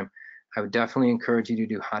nighttime. I would definitely encourage you to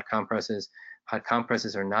do hot compresses. Hot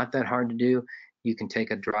compresses are not that hard to do. You can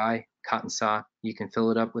take a dry cotton sock, you can fill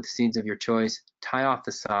it up with seeds of your choice, tie off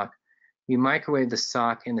the sock, you microwave the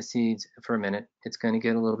sock and the seeds for a minute. It's going to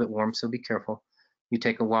get a little bit warm, so be careful. You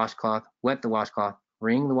take a washcloth, wet the washcloth,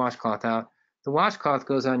 wring the washcloth out. The washcloth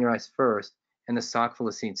goes on your eyes first and the sock full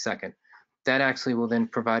of seeds second. That actually will then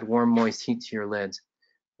provide warm, moist heat to your lids.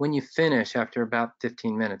 When you finish, after about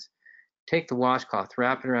 15 minutes, take the washcloth,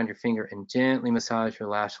 wrap it around your finger, and gently massage your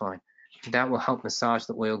lash line. That will help massage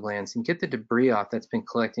the oil glands and get the debris off that's been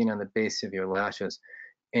collecting on the base of your lashes,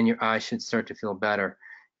 and your eyes should start to feel better.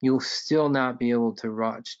 You'll still not be able to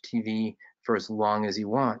watch TV for as long as you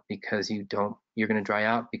want because you're going to dry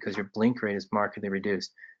out because your blink rate is markedly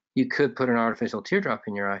reduced. You could put an artificial teardrop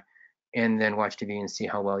in your eye and then watch TV and see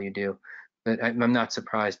how well you do. But I'm not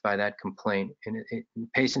surprised by that complaint. And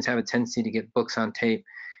patients have a tendency to get books on tape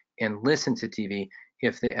and listen to TV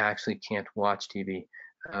if they actually can't watch TV.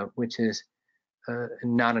 Which is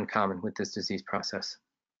not uncommon with this disease process.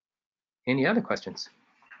 Any other questions?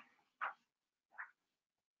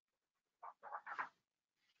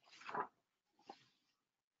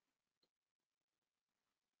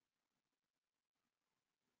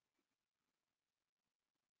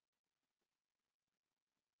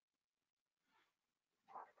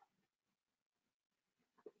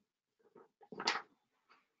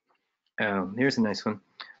 Here's a nice one.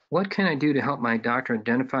 What can I do to help my doctor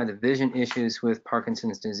identify the vision issues with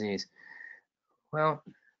Parkinson's disease? Well,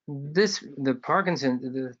 the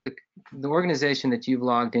organization that you've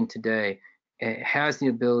logged in today has the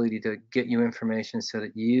ability to get you information so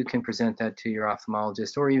that you can present that to your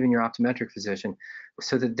ophthalmologist or even your optometric physician,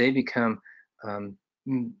 so that they become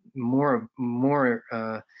more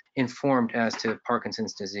informed as to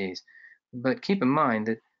Parkinson's disease. But keep in mind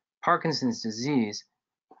that Parkinson's disease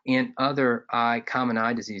and other common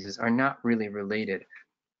eye diseases are not really related.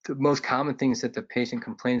 The most common things that the patient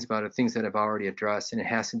complains about are things that I've already addressed, and it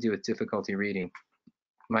has to do with difficulty reading.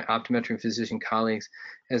 My optometric physician colleagues,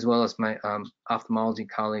 as well as my ophthalmology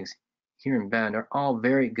colleagues here in Bend, are all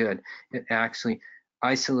very good at actually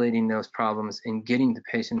isolating those problems and getting the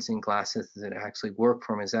patients in glasses that actually work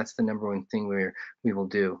for them, as that's the number one thing we will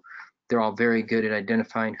do. They're all very good at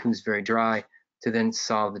identifying who's very dry to then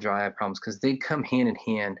solve the dry eye problems, because they come hand in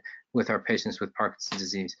hand with our patients with Parkinson's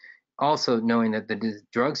disease. Also knowing that the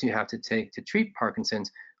drugs you have to take to treat Parkinson's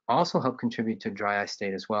also help contribute to dry eye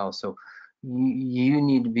state as well. So you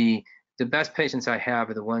need to be, the best patients I have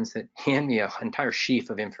are the ones that hand me an entire sheaf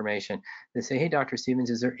of information. They say, hey, Dr. Stevens,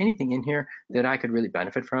 is there anything in here that I could really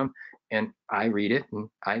benefit from? And I read it and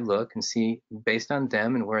I look and see, based on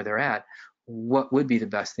them and where they're at, what would be the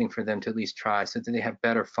best thing for them to at least try so that they have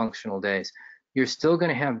better functional days. You're still going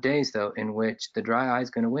to have days, though, in which the dry eye is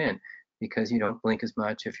going to win, because you don't blink as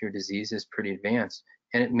much if your disease is pretty advanced,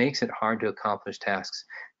 and it makes it hard to accomplish tasks.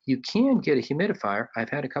 You can get a humidifier. I've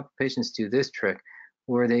had a couple patients do this trick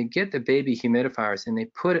where they get the baby humidifiers and they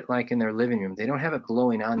put it like in their living room. They don't have it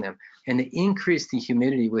blowing on them, and they increase the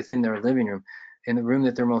humidity within their living room, in the room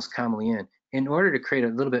that they're most commonly in order to create a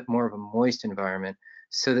little bit more of a moist environment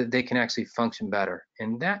so that they can actually function better.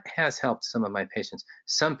 And that has helped some of my patients.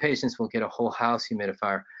 Some patients will get a whole house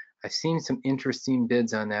humidifier. I've seen some interesting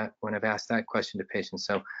bids on that when I've asked that question to patients.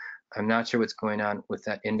 So I'm not sure what's going on with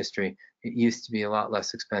that industry. It used to be a lot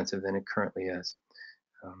less expensive than it currently is.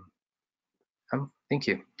 Thank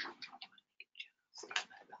you.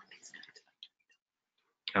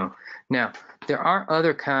 Oh, now, there are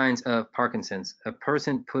other kinds of Parkinson's. A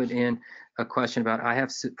person put in a question about, I have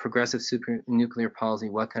progressive supranuclear palsy.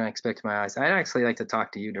 What can I expect in my eyes? I'd actually like to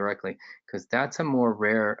talk to you directly, because that's a more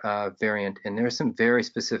rare variant, and there's some very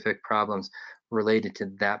specific problems related to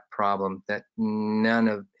that problem that none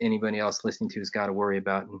of anybody else listening to has got to worry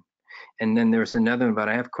about. And then there's another one about,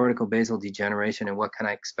 I have cortical basal degeneration, and what can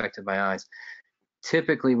I expect of my eyes?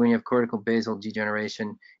 Typically, when you have cortical basal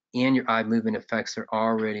degeneration and your eye movement effects are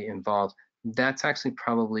already involved, that's actually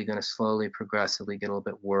probably going to slowly, progressively get a little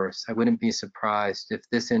bit worse. I wouldn't be surprised if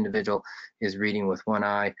this individual is reading with one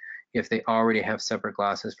eye, if they already have separate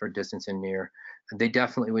glasses for distance and near. They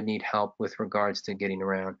definitely would need help with regards to getting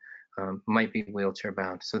around, might be wheelchair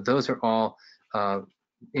bound. So those are all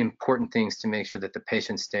important things to make sure that the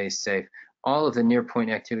patient stays safe. All of the near point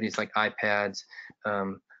activities like iPads,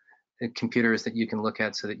 computers that you can look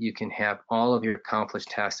at so that you can have all of your accomplished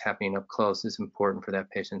tasks happening up close is important for that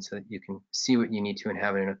patient, so that you can see what you need to and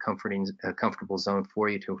have it in a comfortable zone for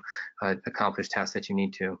you to accomplish tasks that you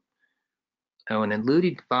need to. Oh, and then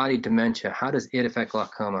Lewy body dementia, how does it affect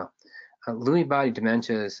glaucoma? Lewy body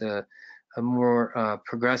dementia is a more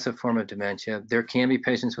progressive form of dementia. There can be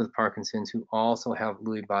patients with Parkinson's who also have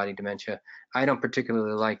Lewy body dementia. I don't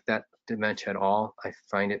particularly like that dementia at all. I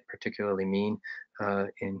find it particularly mean.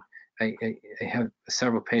 I have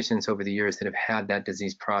several patients over the years that have had that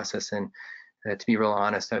disease process, and to be real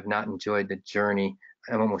honest, I've not enjoyed the journey.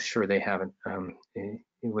 I'm almost sure they haven't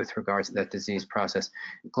with regards to that disease process.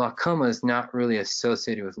 Glaucoma is not really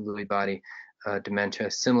associated with Lewy body dementia,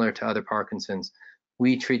 similar to other Parkinson's.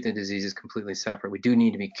 We treat the diseases completely separate. We do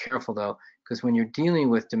need to be careful, though, because when you're dealing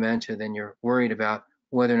with dementia, then you're worried about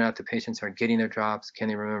whether or not the patients are getting their drops, can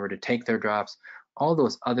they remember to take their drops, all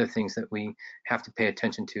those other things that we have to pay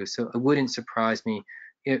attention to. So it wouldn't surprise me,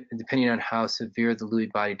 if, depending on how severe the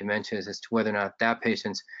Lewy body dementia is, as to whether or not that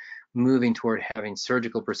patient's moving toward having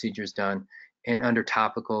surgical procedures done and under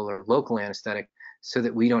topical or local anesthetic, so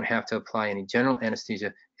that we don't have to apply any general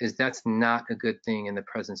anesthesia, is that's not a good thing in the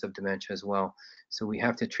presence of dementia as well. So we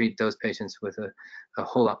have to treat those patients with a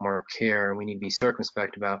whole lot more care, and we need to be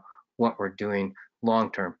circumspect about what we're doing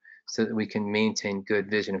long term. so that we can maintain good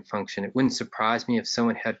vision and function. It wouldn't surprise me if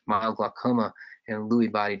someone had mild glaucoma and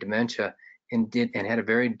Lewy body dementia and had a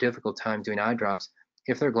very difficult time doing eye drops.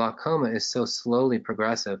 If their glaucoma is so slowly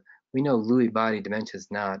progressive, we know Lewy body dementia is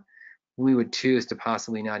not. We would choose to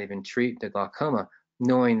possibly not even treat the glaucoma,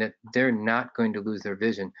 knowing that they're not going to lose their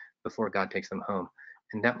vision before God takes them home.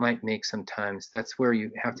 And that might make sometimes, that's where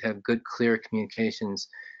you have to have good, clear communications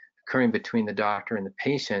occurring between the doctor and the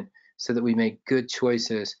patient so that we make good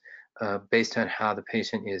choices based on how the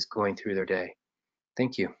patient is going through their day.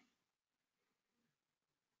 Thank you.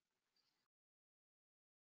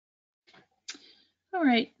 All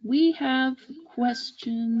right, we have a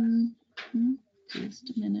question. Just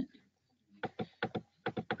a minute.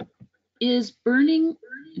 Is burning,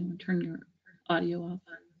 turn your audio off.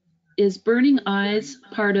 Is burning eyes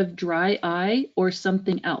part of dry eye or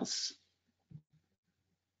something else?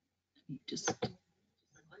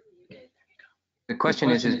 The question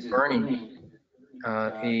is burning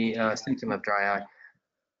a symptom of dry eye?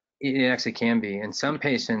 It actually can be. In some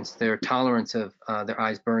patients, their tolerance of their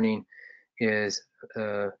eyes burning is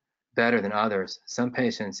better than others. Some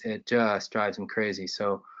patients, it just drives them crazy.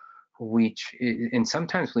 So and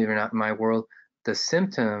sometimes, believe it or not, in my world, the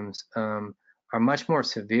symptoms are much more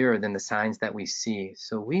severe than the signs that we see.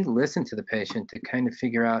 So we listen to the patient to kind of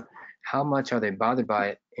figure out how much are they bothered by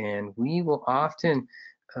it, and we will often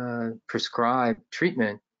prescribe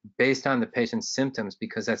treatment based on the patient's symptoms,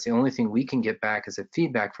 because that's the only thing we can get back as a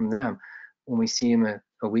feedback from them when we see them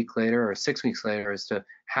a week later or 6 weeks later as to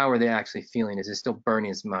how are they actually feeling. Is it still burning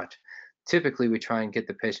as much? Typically, we try and get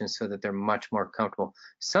the patients so that they're much more comfortable.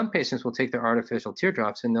 Some patients will take their artificial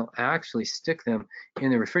teardrops and they'll actually stick them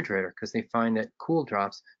in the refrigerator because they find that cool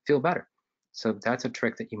drops feel better. So that's a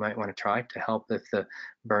trick that you might want to try to help if the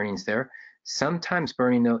burning's there. Sometimes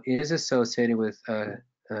burning, though, is associated with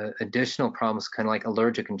additional problems, kind of like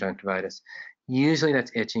allergic conjunctivitis. Usually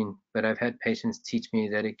that's itching, but I've had patients teach me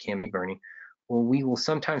that it can be burning. Well, we will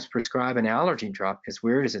sometimes prescribe an allergy drop, as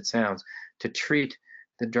weird as it sounds, to treat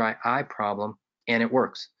the dry eye problem, and it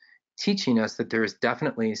works, teaching us that there is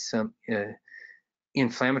definitely some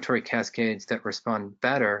inflammatory cascades that respond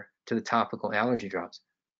better to the topical allergy drops.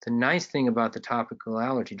 The nice thing about the topical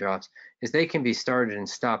allergy drops is they can be started and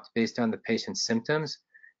stopped based on the patient's symptoms,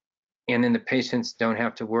 and then the patients don't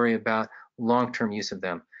have to worry about long-term use of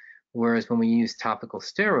them. Whereas when we use topical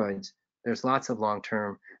steroids, there's lots of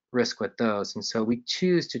long-term risk with those. And so we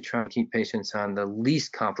choose to try and keep patients on the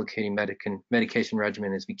least complicating medication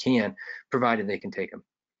regimen as we can, provided they can take them.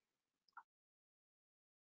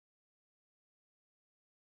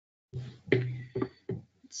 Let's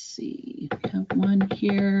see, we have one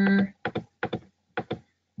here.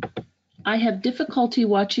 I have difficulty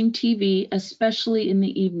watching TV, especially in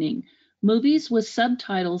the evening. Movies with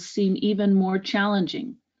subtitles seem even more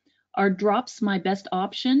challenging. Are drops my best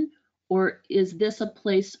option, or is this a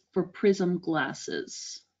place for prism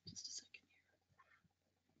glasses? Just a second.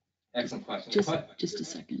 Excellent question. Just a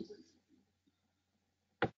second.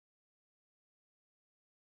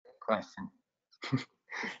 Question.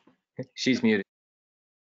 She's muted.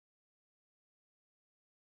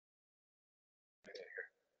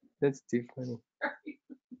 That's too funny.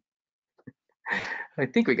 I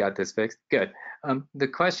think we got this fixed. Good. The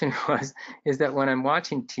question is that when I'm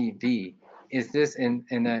watching TV, is this, and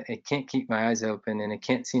I can't keep my eyes open and I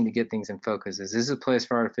can't seem to get things in focus. Is this a place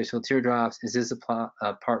for artificial teardrops? Is this a part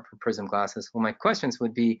for prism glasses? Well, my questions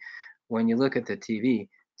would be, when you look at the TV,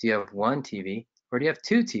 do you have one TV or do you have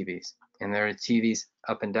two TVs? And there are TVs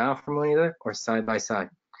up and down from one another or side by side.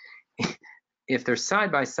 If they're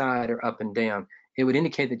side by side or up and down, it would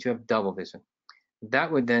indicate that you have double vision.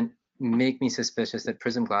 That would then make me suspicious that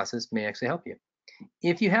prism glasses may actually help you.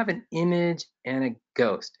 If you have an image and a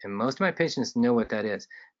ghost, and most of my patients know what that is,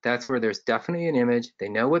 that's where there's definitely an image, they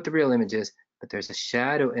know what the real image is, but there's a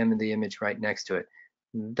shadow in the image right next to it.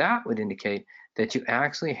 That would indicate that you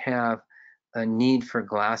actually have a need for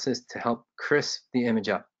glasses to help crisp the image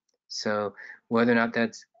up. So whether or not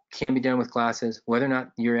that can be done with glasses, whether or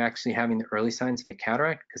not you're actually having the early signs of a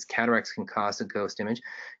cataract, because cataracts can cause a ghost image,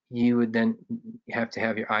 you would then have to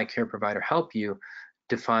have your eye care provider help you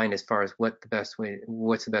define as far as what's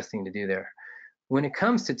the best thing to do there. When it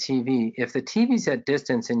comes to TV, if the TV's at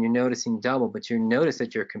distance and you're noticing double, but you notice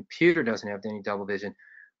that your computer doesn't have any double vision,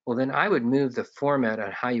 well, then I would move the format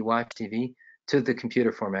on how you watch TV to the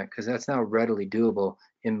computer format, because that's now readily doable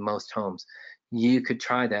in most homes. You could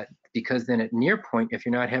try that, because then at near point, if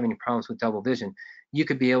you're not having any problems with double vision, you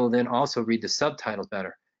could be able to then also read the subtitles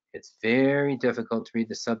better. It's very difficult to read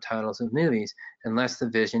the subtitles of movies unless the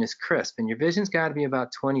vision is crisp, and your vision's got to be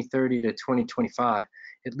about 20/30 to 20/25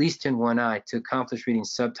 at least in one eye, to accomplish reading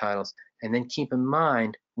subtitles. And then keep in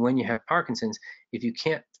mind, when you have Parkinson's, if you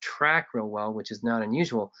can't track real well, which is not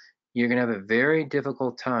unusual, you're going to have a very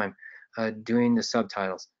difficult time doing the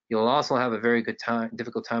subtitles. You'll also have a very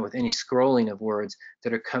difficult time with any scrolling of words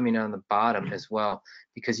that are coming on the bottom as well,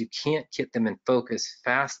 because you can't get them in focus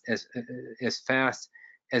fast as fast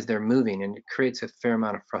as they're moving, and it creates a fair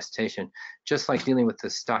amount of frustration. Just like dealing with the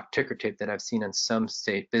stock ticker tape that I've seen on some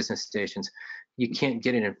business stations, you can't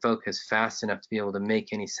get it in focus fast enough to be able to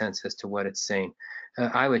make any sense as to what it's saying.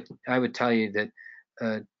 I would tell you that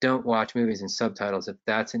don't watch movies in subtitles. If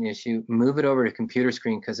that's an issue, move it over to computer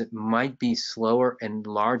screen, because it might be slower and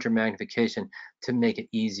larger magnification to make it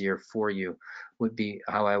easier for you, would be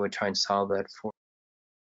how I would try and solve that for.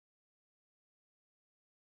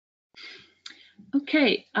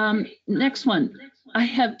 Okay, next one. I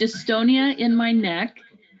have dystonia in my neck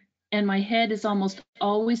and my head is almost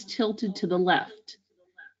always tilted to the left.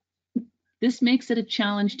 This makes it a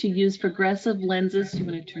challenge to use progressive lenses. You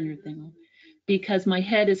want to turn your thing on? Because my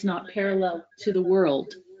head is not parallel to the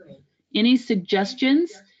world. Any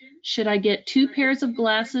suggestions? Should I get 2 pairs of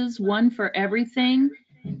glasses, one for everything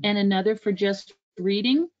and another for just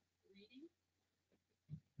reading?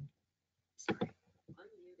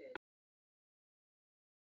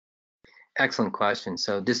 Excellent question.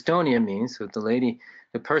 So dystonia means, so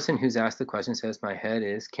the person who's asked the question says, my head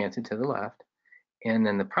is canted to the left. And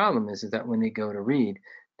then the problem is that when they go to read,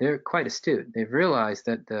 they're quite astute. They've realized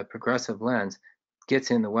that the progressive lens gets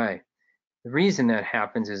in the way. The reason that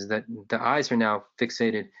happens is that the eyes are now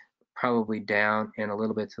fixated probably down and a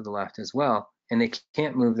little bit to the left as well, and they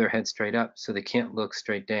can't move their head straight up, so they can't look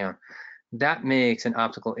straight down. That makes an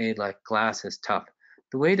optical aid like glasses tough.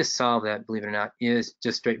 The way to solve that, believe it or not, is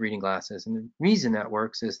just straight reading glasses. And the reason that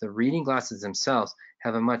works is the reading glasses themselves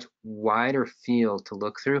have a much wider field to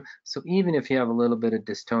look through. So even if you have a little bit of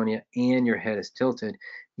dystonia and your head is tilted,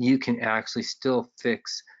 you can actually still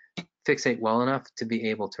fixate well enough to be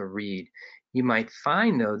able to read. You might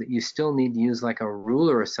find, though, that you still need to use like a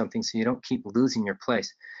ruler or something so you don't keep losing your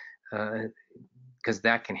place, because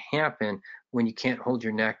that can happen when you can't hold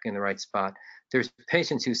your neck in the right spot. There's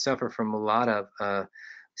patients who suffer from a lot of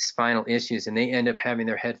spinal issues, and they end up having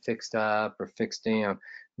their head fixed up or fixed down.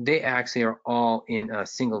 They actually are all in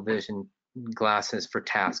single vision glasses for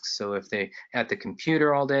tasks. So if they at the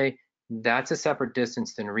computer all day, that's a separate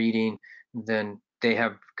distance than reading. Then they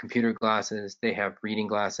have computer glasses, they have reading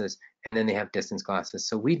glasses, and then they have distance glasses.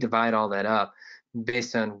 So we divide all that up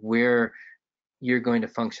based on where you're going to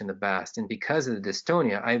function the best. And because of the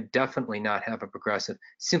dystonia, I definitely not have a progressive,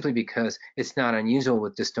 simply because it's not unusual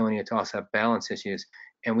with dystonia to also have balance issues,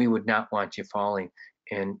 and we would not want you falling.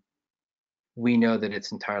 And we know that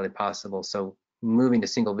it's entirely possible. So moving to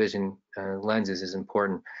single vision lenses is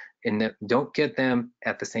important. And that, don't get them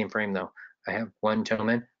at the same frame though. I have one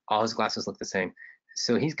gentleman, all his glasses look the same.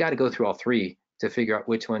 So he's got to go through all 3 to figure out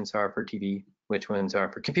which ones are for TV, which ones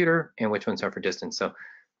are for computer, and which ones are for distance. So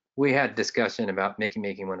we had discussion about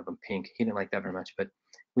making one of them pink. He didn't like that very much, but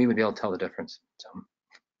we would be able to tell the difference. So.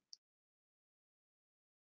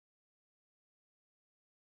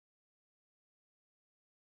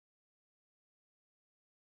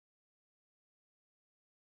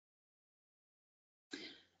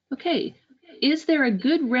 Okay, is there a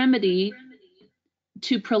good remedy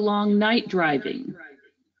to prolong night driving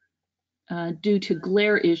due to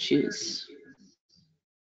glare issues?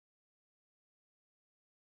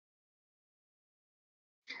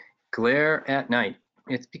 Glare at night.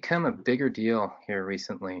 It's become a bigger deal here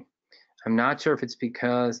recently. I'm not sure if it's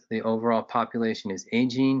because the overall population is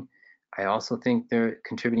aging. I also think the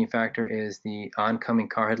contributing factor is the oncoming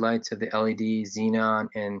car headlights of the LED, xenon,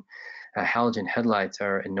 and halogen headlights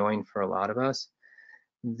are annoying for a lot of us.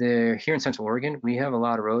 Here in Central Oregon, we have a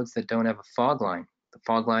lot of roads that don't have a fog line. The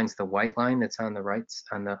fog line's the white line that's on the right,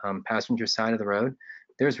 on the passenger side of the road.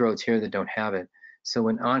 There's roads here that don't have it. So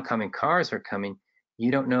when oncoming cars are coming,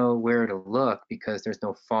 you don't know where to look because there's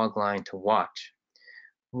no fog line to watch.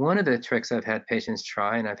 One of the tricks I've had patients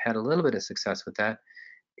try, and I've had a little bit of success with that,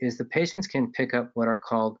 is the patients can pick up what are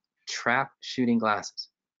called trap shooting glasses.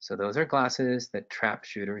 So those are glasses that trap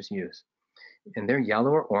shooters use. And they're yellow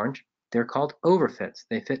or orange. They're called overfits.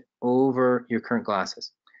 They fit over your current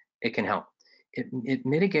glasses. It can help. It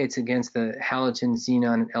mitigates against the halogen,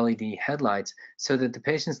 xenon, and LED headlights so that the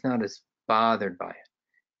patient's not as bothered by it.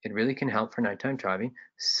 It really can help for nighttime driving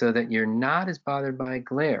so that you're not as bothered by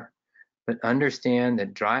glare. But understand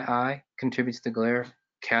that dry eye contributes to glare,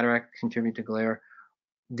 cataract contribute to glare.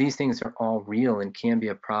 These things are all real and can be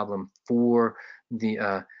a problem for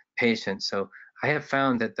the patient. So I have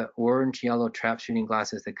found that the orange-yellow trap shooting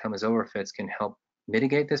glasses that come as overfits can help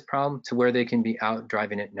mitigate this problem to where they can be out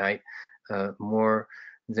driving at night more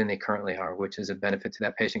than they currently are, which is a benefit to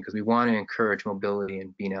that patient because we want to encourage mobility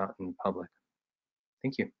and being out in public.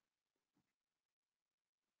 Thank you.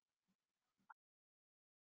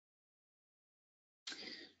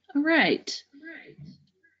 All right.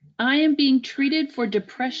 I am being treated for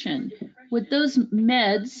depression. Would those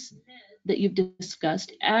meds that you've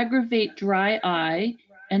discussed aggravate dry eye,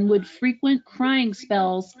 and would frequent crying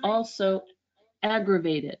spells also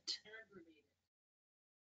aggravate it?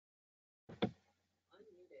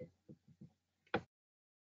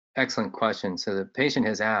 Excellent question. So the patient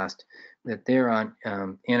has asked that they're on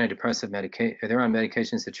antidepressive medication, they're on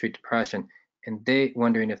medications to treat depression, and they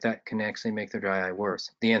wondering if that can actually make their dry eye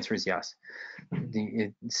worse. The answer is yes.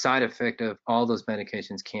 The side effect of all those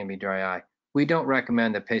medications can be dry eye. We don't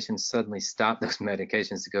recommend that patients suddenly stop those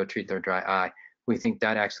medications to go treat their dry eye. We think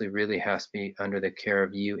that actually really has to be under the care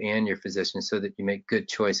of you and your physician so that you make good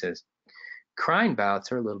choices. Crying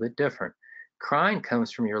bouts are a little bit different. Crying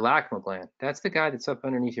comes from your lacrimal gland. That's the guy that's up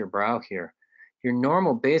underneath your brow here. Your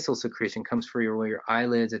normal basal secretion comes from where your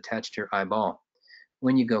eyelids attach to your eyeball.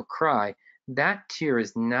 When you go cry, that tear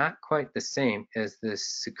is not quite the same as the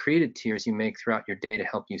secreted tears you make throughout your day to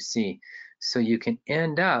help you see. So you can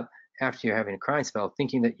end up, after you're having a crying spell,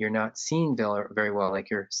 thinking that you're not seeing very well, like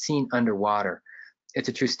you're seeing underwater. It's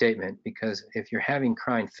a true statement because if you're having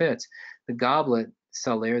crying fits, the goblet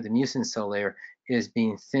cell layer, the mucin cell layer, is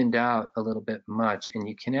being thinned out a little bit much, and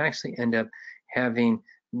you can actually end up having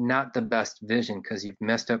not the best vision because you've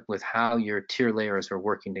messed up with how your tear layers are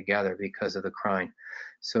working together because of the crying.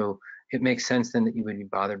 So it makes sense then that you would be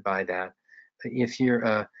bothered by that. If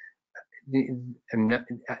you're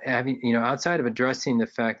outside of addressing the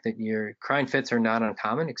fact that your crying fits are not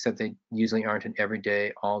uncommon, except they usually aren't an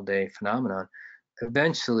everyday, all-day phenomenon,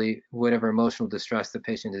 eventually whatever emotional distress the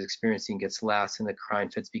patient is experiencing gets less and the crying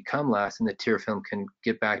fits become less and the tear film can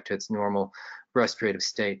get back to its normal respirative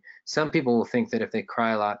state. Some people will think that if they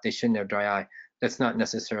cry a lot, they shouldn't have dry eye. That's not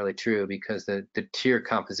necessarily true because the tear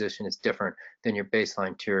composition is different than your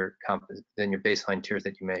baseline tears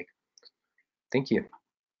that you make. Thank you.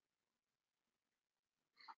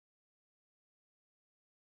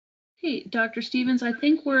 Hey, Dr. Stevens, I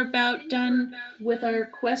think we're about done with our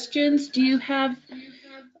questions. Do you have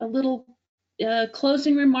a little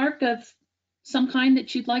closing remark of some kind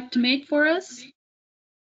that you'd like to make for us?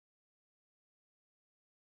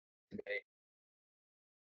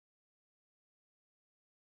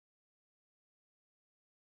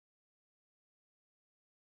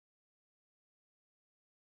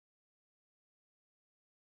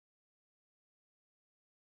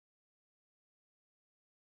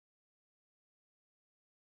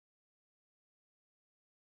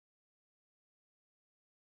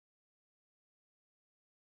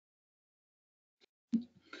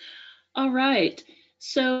 All right.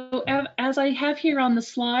 So as I have here on the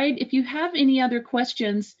slide, if you have any other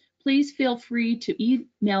questions, please feel free to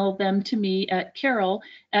email them to me at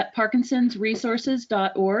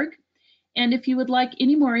carol@parkinsonsresources.org. And if you would like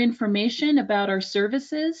any more information about our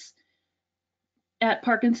services at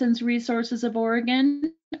Parkinson's Resources of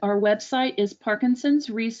Oregon, our website is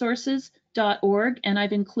parkinsonsresources.org, and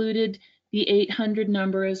I've included the 800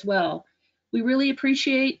 number as well. We really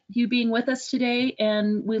appreciate you being with us today,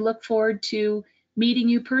 and we look forward to meeting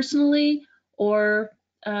you personally or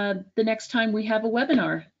the next time we have a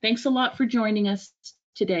webinar. Thanks a lot for joining us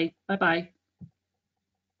today. Bye-bye.